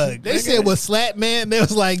 Thug. They said was Slat Man. They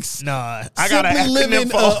was like, nah, I got an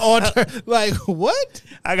acronym for like what?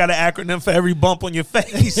 I got an acronym for every bump on your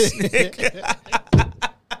face.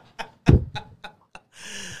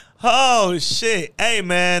 Oh shit! Hey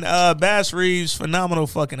man, Bass Reeves, phenomenal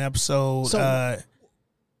fucking episode. So,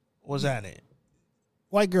 what's that in?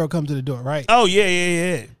 White girl come to the door, right? Oh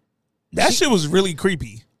yeah. That shit was really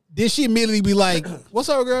creepy. Did she immediately be like, "What's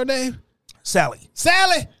our girl name?" Sally.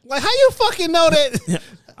 Like, how you fucking know that?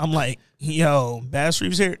 I'm like, yo, Bass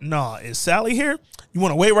Reeves here? No, is Sally here? You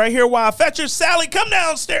want to wait right here while I fetch her? Sally, come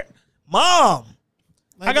downstairs. Mom,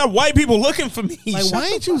 like, I got white people looking for me. Like, why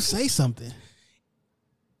didn't you say something?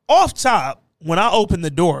 Off top, when I open the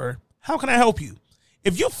door, how can I help you?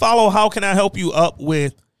 If you follow how can I help you up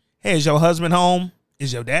with, hey, is your husband home?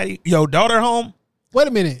 Is your daughter home? Wait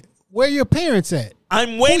a minute. Where are your parents at?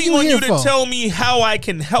 I'm waiting on you to tell me how I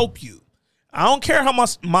can help you. I don't care how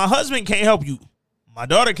my husband can't help you. My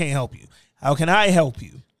daughter can't help you. How can I help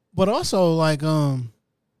you? But also, like,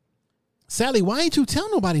 Sally, why ain't you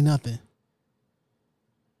tell nobody nothing?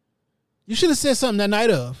 You should have said something that night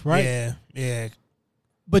of, right? Yeah.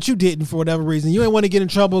 But you didn't for whatever reason. You ain't want to get in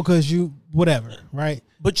trouble because you, whatever, right?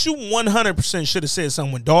 But you 100% should have said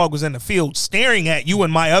something when dog was in the field staring at you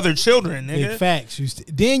and my other children, nigga. Big facts.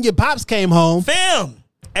 Then your pops came home. Fam.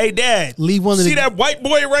 Hey, Dad, see that white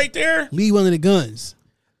boy right there? Leave one of the guns.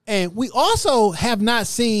 And we also have not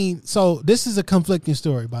seen, so this is a conflicting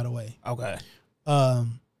story, by the way. Okay.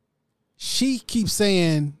 She keeps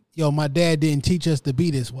saying, yo, my dad didn't teach us to be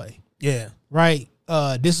this way. Yeah. Right?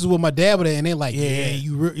 This is what my dad would have, and they're like, yeah,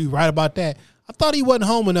 you right about that. I thought he wasn't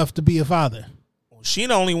home enough to be a father. Well, she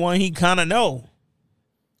the only one he kind of know.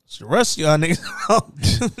 So the rest of y'all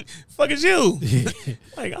niggas, fuck is you?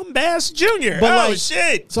 Like, I'm Bass Jr. But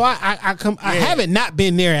shit. So I haven't not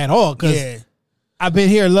been there at all because I've been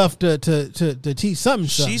here enough to teach something.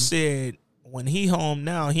 She said when he home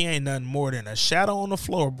now, he ain't nothing more than a shadow on the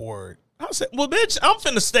floorboard. I said, well, bitch, I'm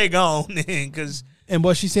finna stay gone then, cause. And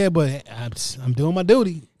what she said, but I'm doing my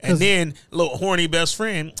duty. And then little horny best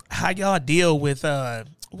friend, how y'all deal with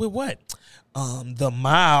what? The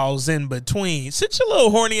miles in between. Sit your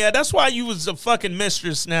little horny ass. That's why you was a fucking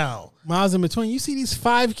mistress now. Miles in between. You see these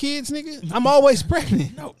 5 kids, nigga? I'm always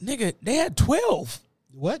pregnant. No, nigga, they had 12.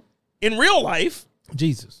 What? In real life.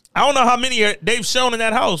 Jesus. I don't know how many they've shown in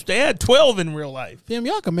that house. They had 12 in real life. Fam,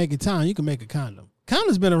 y'all can make a time. You can make a condom.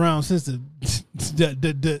 Condom's been around since the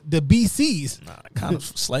BCs. Nah,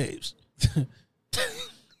 condoms for slaves.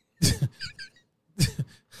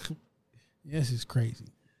 This is crazy.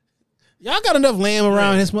 Y'all got enough lamb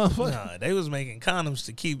around this motherfucker. Nah, they was making condoms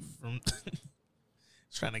to keep from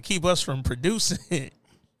trying to keep us from producing.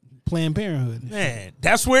 Planned Parenthood. Man,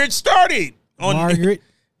 that's where it started. Margaret.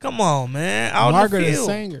 Come on, man. Out Margaret in the field.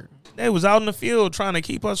 Sanger. They was out in the field trying to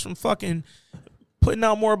keep us from fucking putting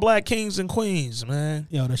out more black kings and queens, man.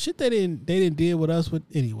 Yo, the shit they didn't deal with us with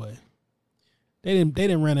anyway. They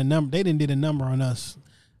didn't run a number. They didn't did a number on us.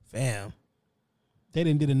 Fam. They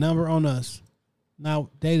didn't did a number on us.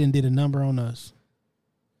 Now they didn't did a number on us.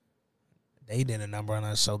 They did a number on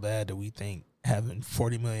us so bad that we think having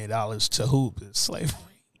 $40 million to hoop is slavery.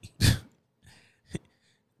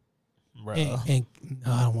 Bro. And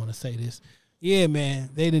no, I don't want to say this. Yeah,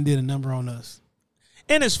 man, they didn't did a number on us.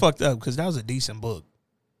 And it's fucked up because that was a decent book.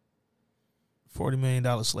 $40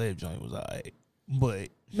 million slave joint was all right. But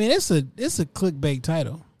man, it's a clickbait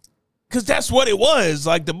title. Because that's what it was.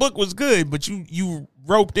 Like, the book was good, but you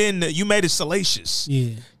roped in, you made it salacious.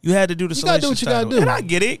 Yeah. You had to do the salacious title. You got to do what you got to do. And I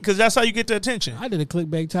get it, because that's how you get the attention. I did a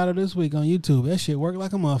clickbait title this week on YouTube. That shit worked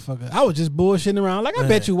like a motherfucker. I was just bullshitting around. Like, I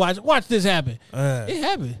bet you watch this happen. It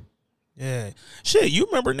happened. Yeah. Shit, you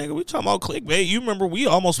remember, nigga, we talking about clickbait. You remember we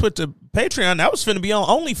almost put the Patreon. That was finna be on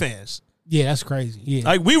OnlyFans. Yeah, that's crazy. Yeah.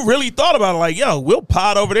 Like, we really thought about it. Like, yo, we'll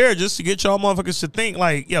pod over there just to get y'all motherfuckers to think,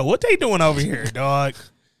 like, yo, what they doing over here, dog?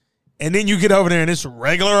 And then you get over there and it's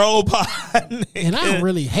regular old pod. And I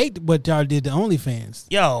really hate what y'all did to OnlyFans.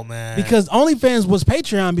 Yo, man. Because OnlyFans was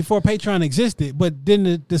Patreon before Patreon existed. But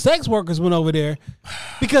then the sex workers went over there.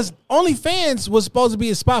 Because OnlyFans was supposed to be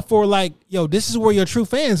a spot for, like, yo, this is where your true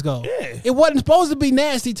fans go. Yeah. It wasn't supposed to be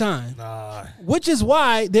nasty time. Nah. Which is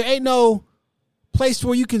why there ain't no place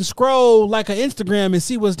where you can scroll like an Instagram and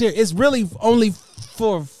see what's there. It's really only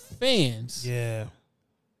for fans. Yeah.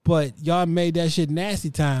 But y'all made that shit nasty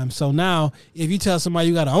time. So now, if you tell somebody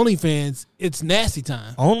you got an OnlyFans, it's nasty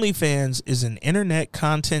time. OnlyFans is an internet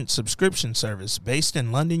content subscription service based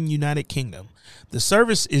in London, United Kingdom. The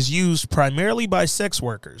service is used primarily by sex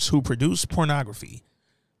workers who produce pornography,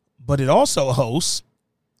 but it also hosts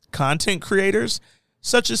content creators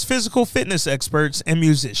such as physical fitness experts and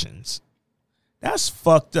musicians. That's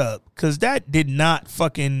fucked up, because that did not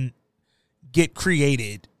fucking get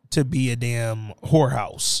created to be a damn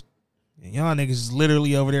whorehouse. And y'all niggas is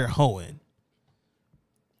literally over there hoeing.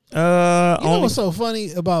 You know what's so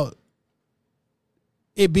funny about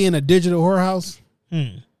it being a digital whorehouse?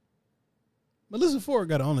 Melissa Ford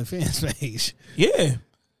got an OnlyFans page. Yeah.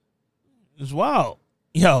 It's wild.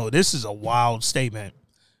 Yo, this is a wild statement.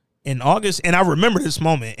 In August, and I remember this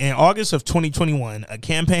moment, in August of 2021, a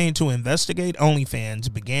campaign to investigate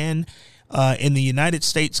OnlyFans began in the United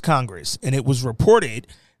States Congress, and it was reported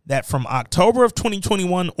that from October of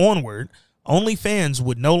 2021 onward, OnlyFans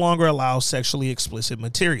would no longer allow sexually explicit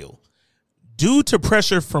material due to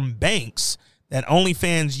pressure from banks that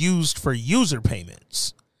OnlyFans used for user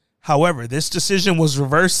payments. However, this decision was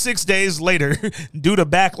reversed 6 days later due to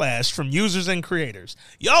backlash from users and creators.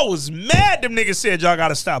 Y'all was mad them niggas said y'all got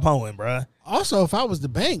to stop hoeing, bruh. Also, if I was the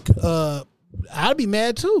bank, I'd be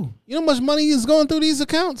mad too. You know how much money is going through these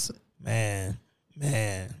accounts? Man.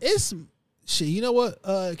 It's... Shit, you know what?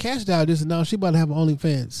 Cash Doll just announced she about to have an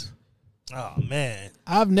OnlyFans. Oh man,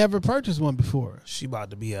 I've never purchased one before. She about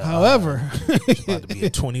to be a. However, she about to be a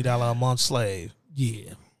 $20 a month slave.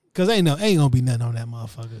 Yeah, because ain't gonna be nothing on that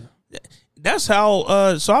motherfucker. That's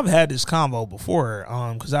how. So I've had this convo before.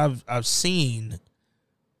 Because I've seen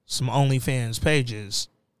some OnlyFans pages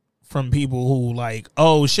from people who like,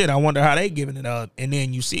 oh shit, I wonder how they giving it up, and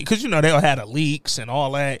then you see, because you know they'll have the leaks and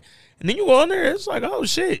all that. And then you go on there, it's like, oh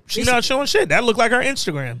shit, she's not showing shit. That look like her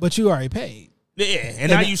Instagram. But you already paid. Yeah,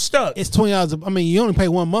 and now you stuck. It's $20. I mean, you only pay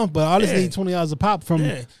 1 month, but all this need $20 a pop from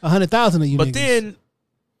 100,000 of you. But niggas. then,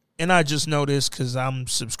 and I just noticed because I'm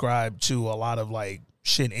subscribed to a lot of like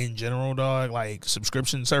shit in general, dog, like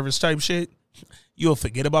subscription service type shit, you'll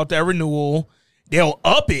forget about that renewal. They'll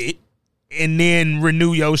up it and then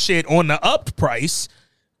renew your shit on the upped price.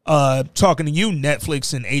 Talking to you,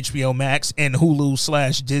 Netflix and HBO Max and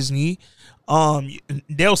Hulu/Disney.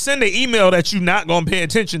 They'll send an email that you're not gonna pay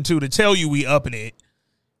attention to tell you we upping it.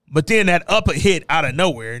 But then that up a hit out of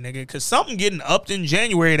nowhere, nigga, because something getting upped in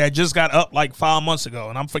January that just got up like 5 months ago,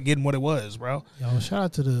 and I'm forgetting what it was, bro. Yo, shout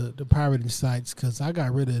out to the pirating sites, because I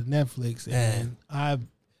got rid of Netflix, and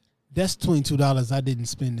that's $22 I didn't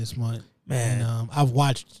spend this month. Man. And I've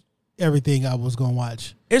watched everything I was going to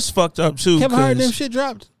watch. It's fucked up, too. Kevin Hart, them shit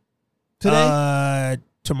dropped today?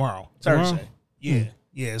 Tomorrow. Thursday. Yeah.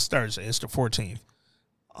 Yeah, it's Thursday. It's the 14th.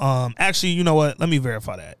 Actually, you know what? Let me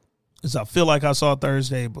verify that. Because I feel like I saw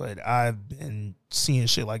Thursday, but I've been seeing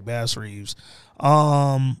shit like Bass Reeves.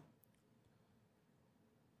 So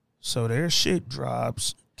their shit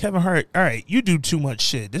drops. Kevin Hart, all right, you do too much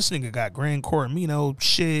shit. This nigga got Gran Coramino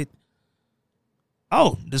shit.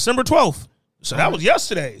 Oh, December 12th. So that was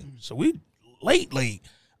yesterday. So we late.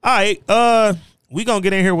 All right, we gonna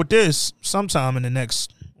get in here with this sometime in the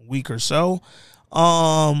next week or so.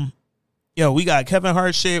 We got Kevin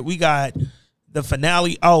Hart shit. We got the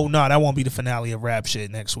finale. Oh, no, that won't be the finale of rap shit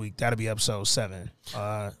next week. That'll be episode 7.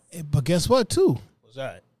 But guess what, too? What's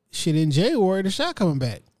that? Shit, in January, the shot coming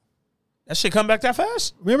back. That shit come back that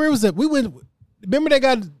fast? Remember, remember they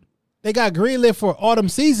got greenlit for autumn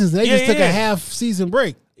seasons. And they just took a half season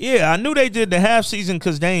break. Yeah, I knew they did the half season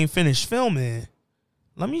because they ain't finished filming.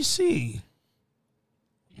 Let me see.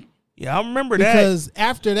 Yeah, I remember that. Because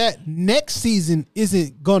after that, next season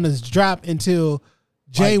isn't going to drop until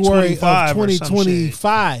January of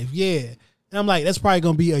 2025. Yeah. And I'm like, that's probably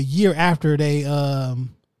going to be a year after they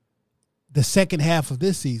the second half of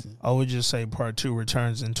this season. I would just say part 2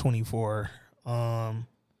 returns in 24.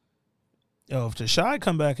 If the Shy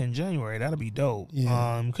come back in January, that'll be dope.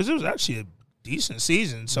 Yeah. Because it was actually a decent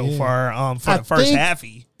season so far for the first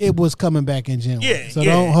halfie. It was coming back in January. Yeah. So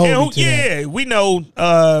don't hold me to that. We know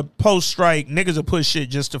post-strike, niggas will push shit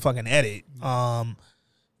just to fucking edit.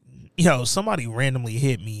 Somebody randomly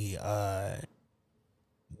hit me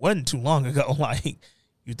wasn't too long ago, like,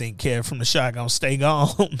 you think Kev from the Shot gonna stay gone?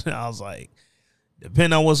 And I was like,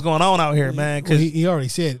 depending on what's going on out here, man. Cause he already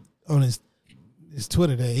said on his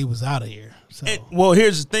Twitter that he was out of here. So. Well,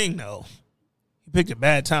 here's the thing, though. He picked a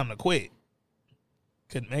bad time to quit.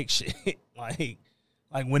 Couldn't make shit. like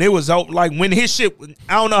when it was out, like when his shit,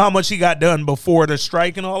 I don't know how much he got done before the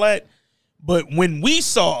strike and all that. But when we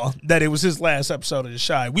saw that it was his last episode of The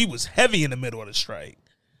Shy, we was heavy in the middle of the strike.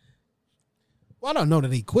 Well, I don't know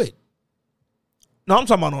that he quit. No, I'm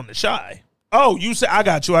talking about on The Shy. Oh, you said, I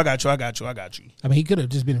got you. I mean, he could have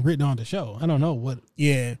just been written on the show. I don't know what.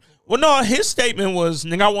 Yeah. Well, no, his statement was,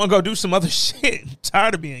 nigga, I want to go do some other shit. I'm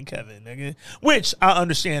tired of being Kevin, nigga. Which, I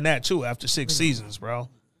understand that, too, after 6 seasons, bro.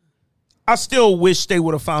 I still wish they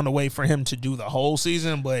would have found a way for him to do the whole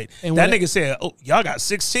season, but nigga said, oh, y'all got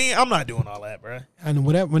 16? I'm not doing all that, bro. And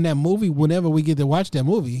whenever we get to watch that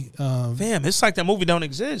movie. Fam, it's like that movie don't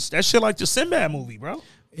exist. That shit like the Sinbad movie, bro.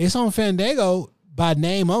 It's on Fandango by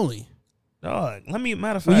name only. Dog,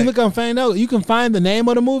 matter of fact. When you look on Fandango, you can find the name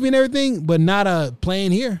of the movie and everything, but not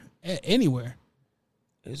playing here anywhere.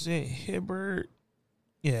 Is it Hibbert?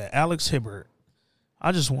 Yeah, Alex Hibbert.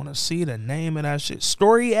 I just want to see the name of that shit.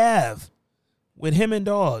 Story Ave with him and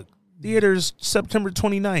Dog. Theaters September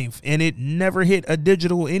 29th, and it never hit a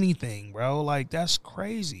digital anything, bro. Like, that's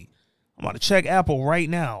crazy. I'm about to check Apple right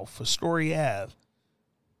now for Story Ave.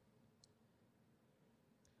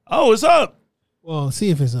 Oh, it's up. Well, see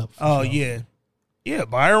if it's up. Oh, sure. Yeah. Yeah,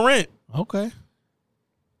 buy or rent. Okay.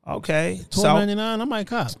 $12.99, I might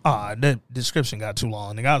cop. The description got too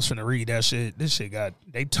long. Nigga, I was finna read that shit. This shit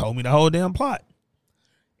they told me the whole damn plot.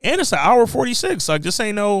 And it's an hour 46. Like, this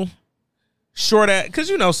ain't no short at, because,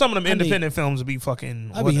 some of them independent films will be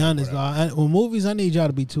fucking. I'll be honest, with movies, I need y'all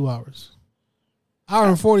to be 2 hours. Hour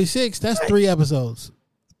and 46, that's 3 episodes.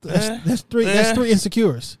 That's three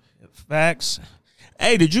Insecures. Facts.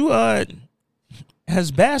 Hey, did you, has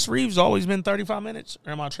Bass Reeves always been 35 minutes?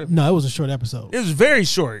 Or am I tripping? No, it was a short episode. It was very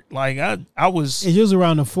short. Like, I was. It's usually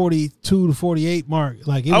around the 42 to 48 mark.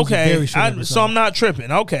 Like, it was a very short episode. So I'm not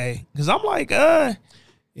tripping. Okay. Because I'm like, that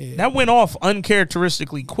went off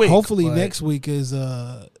uncharacteristically quick. Hopefully next week is,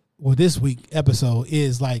 this week episode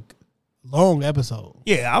is like long episode.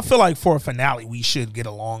 Yeah, I feel like for a finale, we should get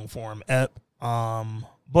a long form ep.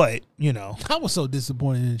 But, I was so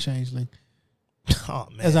disappointed in Changeling. Oh,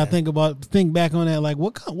 man. As I think back on that, like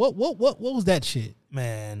what was that shit?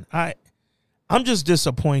 Man, I'm just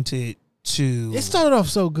disappointed to. It started off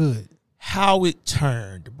so good. How it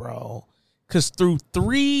turned, bro. Because through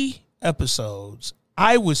 3 episodes,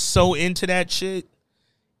 I was so into that shit.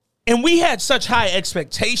 And we had such high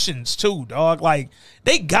expectations too, dog. Like,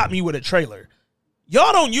 they got me with a trailer.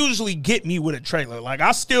 Y'all don't usually get me with a trailer. Like,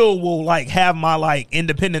 I still will, like, have my, like,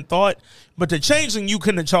 independent thought. But the Changeling, you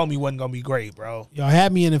couldn't have told me wasn't going to be great, bro. Y'all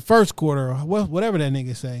had me in the first quarter, whatever that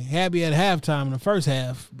nigga say. Had me at halftime in the first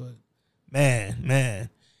half, but... Man.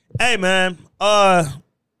 Hey, man.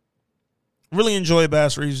 Really enjoyed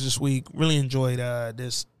Bass Reeves this week. Really enjoyed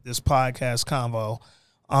this podcast convo.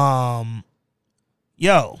 I'm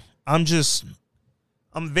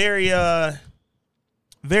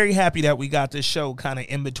very happy that we got this show kind of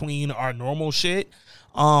in between our normal shit.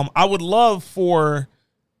 I would love for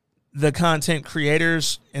the content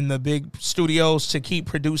creators in the big studios to keep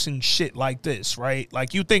producing shit like this, right?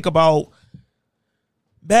 Like, you think about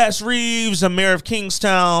Bass Reeves, a Mayor of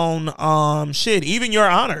Kingstown, shit, even Your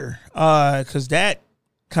Honor, because that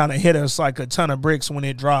kind of hit us like a ton of bricks when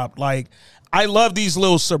it dropped. Like, I love these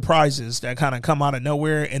little surprises that kind of come out of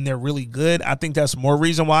nowhere, and they're really good. I think that's more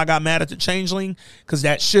reason why I got mad at the Changeling, because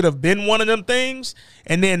that should have been one of them things.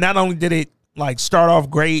 And then not only did it like start off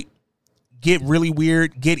great, get really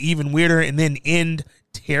weird, get even weirder, and then end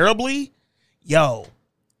terribly. Yo,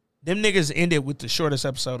 them niggas ended with the shortest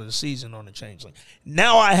episode of the season on the Changeling.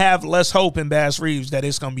 Now I have less hope in Bass Reeves that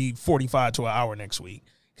it's going to be 45 to an hour next week,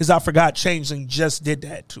 because I forgot Changeling just did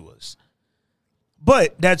that to us.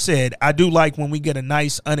 But that said, I do like when we get a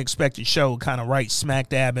nice unexpected show kind of right smack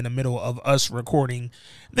dab in the middle of us recording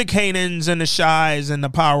the Kanans and the Shies and the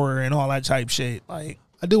Power and all that type shit. Like,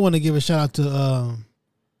 I do want to give a shout out to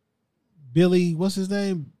Billy, what's his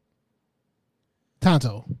name?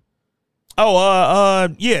 Tonto. Oh,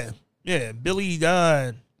 yeah, Billy,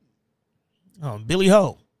 Billy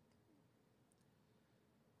Ho.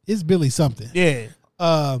 It's Billy something. Yeah,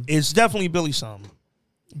 it's definitely Billy something.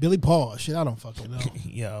 Billy Paul. Shit, I don't fucking know.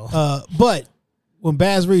 Yo. But when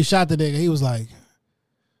Baz Reeves shot the nigga, he was like,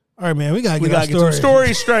 all right, man, we gotta get some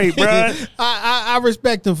stories straight, bro. I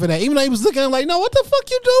respect him for that. Even though he was looking at him like, no, what the fuck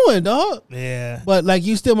you doing, dog? Yeah. But like,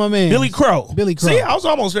 you still my man. Billy Crow. See, I was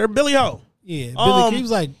almost there. Billy Ho. Yeah. Billy he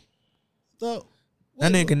was like, so,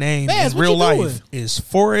 that nigga name Baz, in real life is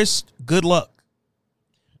Forrest Good Luck.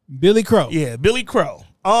 Billy Crow. Yeah, Billy Crow.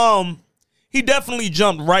 He definitely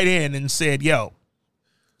jumped right in and said, yo,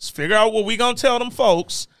 let's figure out what we gonna tell them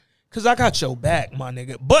folks, because I got your back, my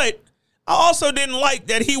nigga. But I also didn't like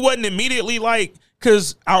that he wasn't immediately like,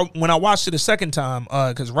 because when I watched it a second time,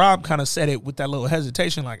 because Rob kind of said it with that little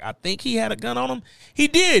hesitation, like, I think he had a gun on him. He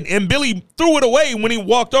did, and Billy threw it away when he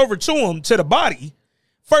walked over to him, to the body.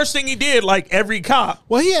 First thing he did, like every cop.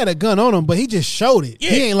 Well, he had a gun on him, but he just showed it.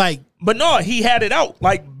 Yeah. He ain't like. But no, he had it out.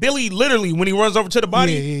 Like, Billy literally, when he runs over to the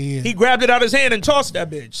body, he grabbed it out of his hand and tossed that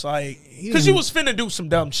bitch. Like, because you was finna do some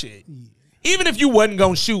dumb shit. Even if you wasn't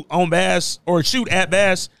going to shoot on Bass or shoot at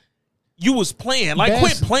Bass, you was playing. Like,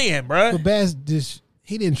 quit playing, bro. But Bass,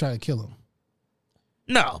 he didn't try to kill him.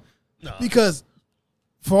 No. Because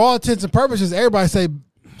for all intents and purposes, everybody say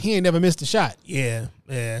he ain't never missed a shot. Yeah.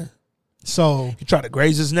 So he tried to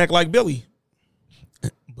graze his neck like Billy.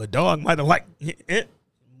 But dog might have like,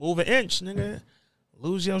 move an inch, nigga.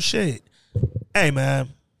 Lose your shit. Hey, man.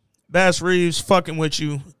 Bass Reeves, fucking with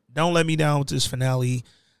you. Don't let me down with this finale.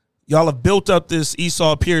 Y'all have built up this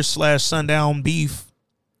Esau Pierce / Sundown beef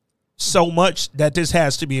so much that this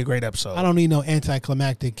has to be a great episode. I don't need no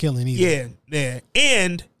anticlimactic killing either. Yeah.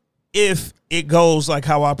 And if it goes like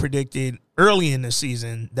how I predicted early in the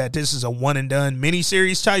season, that this is a one and done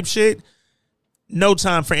miniseries type shit, no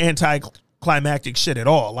time for anticlimactic shit at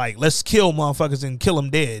all. Like, let's kill motherfuckers and kill them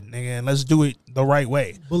dead, nigga, and let's do it the right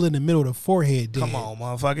way. Bullet in the middle of the forehead, dead. Come on,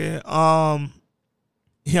 motherfucker.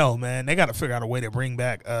 Yo, man, they got to figure out a way to bring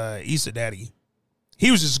back Issa Daddy.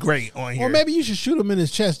 He was just great on here. Or maybe you should shoot him in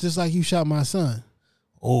his chest just like you shot my son.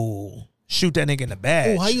 Oh, shoot that nigga in the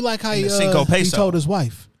badge. Oh, how you like how he Peso. told his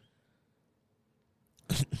wife?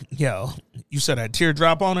 Yo, you saw that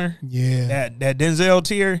teardrop on her? Yeah. That Denzel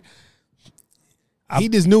tear? He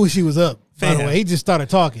just knew she was up, by the Fam. way. He just started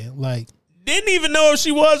talking. Like, didn't even know if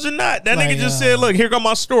she was or not. That nigga just said, look, here go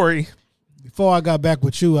my story. Before I got back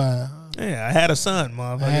with you, I had a son,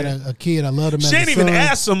 motherfucker. I had a kid. I loved him as a son. She didn't even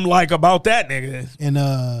ask him, like, about that nigga. And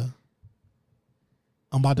I'm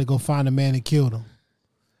about to go find a man that killed him.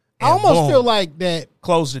 And I almost boom, feel like that.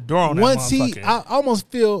 Close the door on once that motherfucker. I almost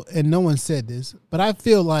feel, and no one said this, but I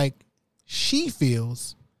feel like she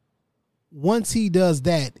feels once he does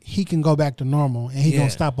that, he can go back to normal and he gonna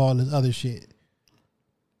stop all this other shit.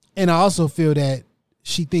 And I also feel that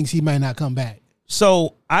she thinks he might not come back.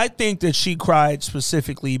 So I think that she cried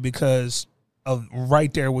specifically because of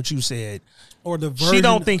right there what you said. Or the version, she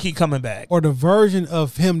don't think he coming back. Or the version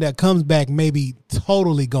of him that comes back may be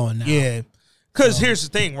totally gone now. Yeah. Because here's the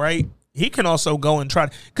thing, right? He can also go and try.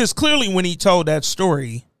 Because clearly when he told that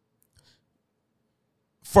story,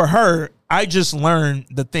 for her, I just learned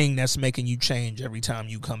the thing that's making you change every time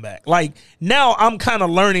you come back. Like, now I'm kind of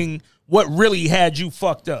learning what really had you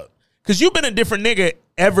fucked up. Because you've been a different nigga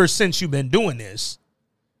ever since you've been doing this.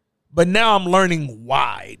 But now I'm learning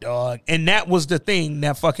why, dog. And that was the thing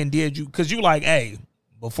that fucking did you. Because you like, hey,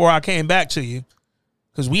 before I came back to you,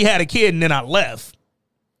 because we had a kid and then I left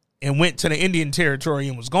and went to the Indian Territory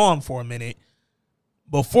and was gone for a minute.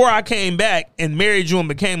 Before I came back and married you and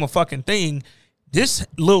became a fucking thing, this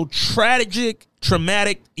little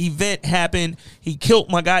traumatic event happened. He killed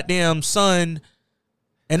my goddamn son,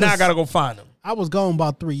 and now I got to go find him. I was gone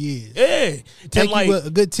about 3 years. Yeah. Take you a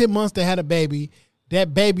good 10 months to have a baby.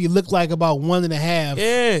 That baby looked like about 1.5.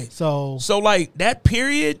 Yeah. So like that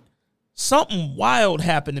period, something wild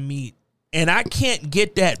happened to me, and I can't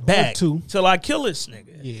get that back till I kill this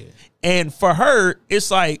nigga. Yeah. And for her,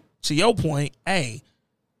 it's like, to your point, hey,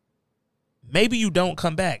 maybe you don't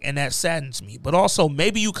come back, and that saddens me. But also,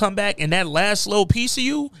 maybe you come back, and that last little piece of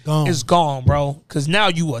you is gone, bro. Because now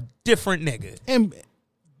you a different nigga. And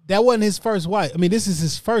that wasn't his first wife. I mean, this is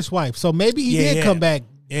his first wife. So maybe he did come back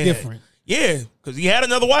different. Yeah, because he had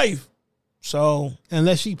another wife. So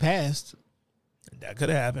unless she passed. That could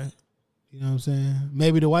have happened. You know what I'm saying?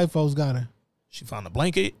 Maybe the white folks got her. She found a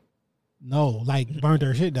blanket. No, like burnt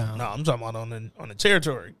her shit down. No, I'm talking about on the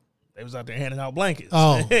territory. They was out there handing out blankets.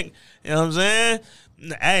 Oh. You know what I'm saying?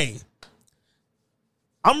 Hey.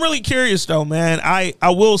 I'm really curious though, man. I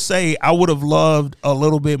will say I would have loved a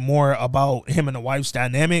little bit more about him and the wife's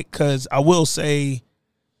dynamic, because I will say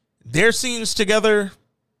their scenes together,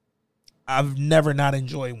 I've never not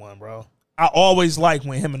enjoyed one, bro. I always like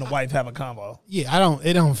when him and the wife have a convo. Yeah,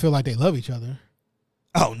 it don't feel like they love each other.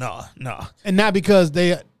 Oh, no. And not because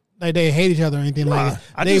they hate each other or anything like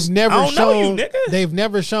that. They've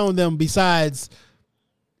never shown them besides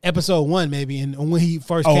episode 1 maybe, and when he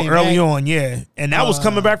first came early back, on, yeah. And that was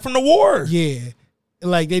coming back from the war. Yeah.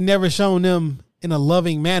 Like they never shown them in a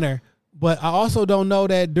loving manner. But I also don't know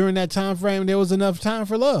that during that time frame there was enough time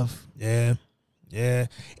for love. Yeah. Yeah.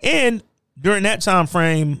 And during that time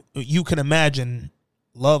frame, you can imagine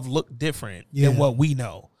love looked different than what we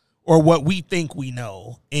know or what we think we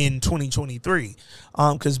know in 2023.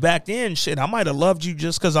 Because back then, shit, I might have loved you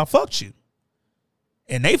just because I fucked you.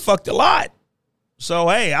 And they fucked a lot. So,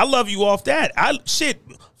 hey, I love you off that.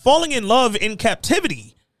 Falling in love in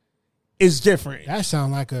captivity is different. That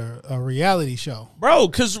sounds like a reality show. Bro,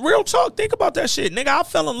 because real talk, think about that shit. Nigga, I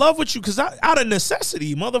fell in love with you because out of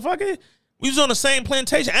necessity, motherfucker. We was on the same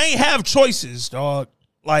plantation. I ain't have choices, dog.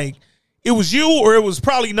 Like, it was you or it was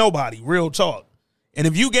probably nobody, real talk. And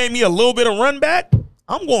if you gave me a little bit of run back,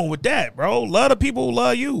 I'm going with that, bro. Love the people who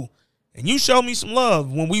love you. And you showed me some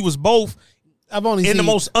love when we was both in the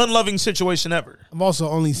most unloving situation ever. I've also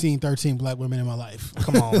only seen 13 black women in my life.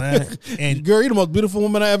 Come on, man. And girl, you're the most beautiful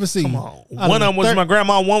woman I ever seen. Come on. One of them was my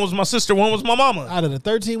grandma, one was my sister, one was my mama. Out of the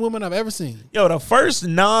 13 women I've ever seen. Yo, the first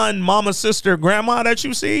non-mama, sister, grandma that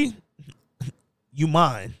you see, you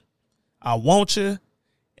mine. I want you,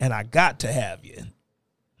 and I got to have you.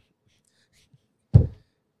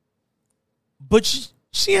 But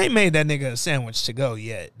she ain't made that nigga a sandwich to go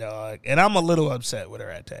yet, dog. And I'm a little upset with her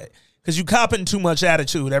at that. Because you copping too much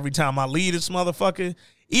attitude every time I leave this motherfucker.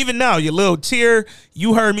 Even now, your little tear,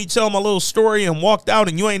 you heard me tell my little story and walked out,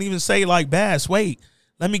 and you ain't even say, like, Bass, wait,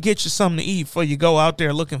 let me get you something to eat before you go out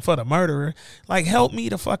there looking for the murderer. Like, help me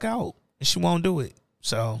the fuck out. And she won't do it.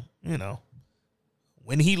 So, you know.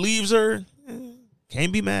 When he leaves her,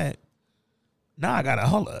 can't be mad. Now I gotta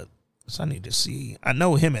hold up. So I need to see. I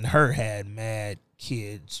know him and her had mad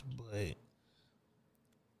kids, but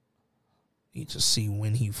need to see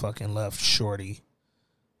when he fucking left Shorty.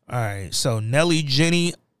 All right, so Nellie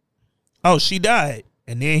Jenny. Oh, she died.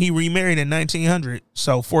 And then he remarried in 1900.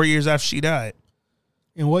 So 4 years after she died.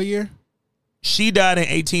 In what year? She died in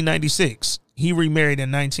 1896. He remarried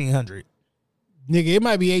in 1900. Nigga, it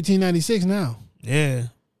might be 1896 now. Yeah,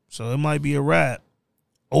 so it might be a wrap.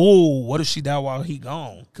 Oh, what if she died while he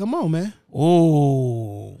gone? Come on, man.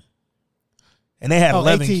 Oh. And they had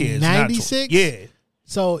 11 kids. 1896? Yeah.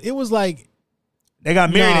 So it was like... They got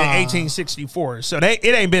married in 1864. So it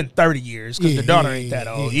ain't been 30 years because the daughter ain't that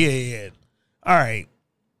old. Yeah. All right.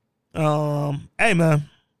 Hey, man.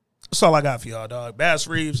 That's all I got for y'all, dog. Bass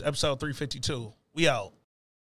Reeves, episode 352. We out.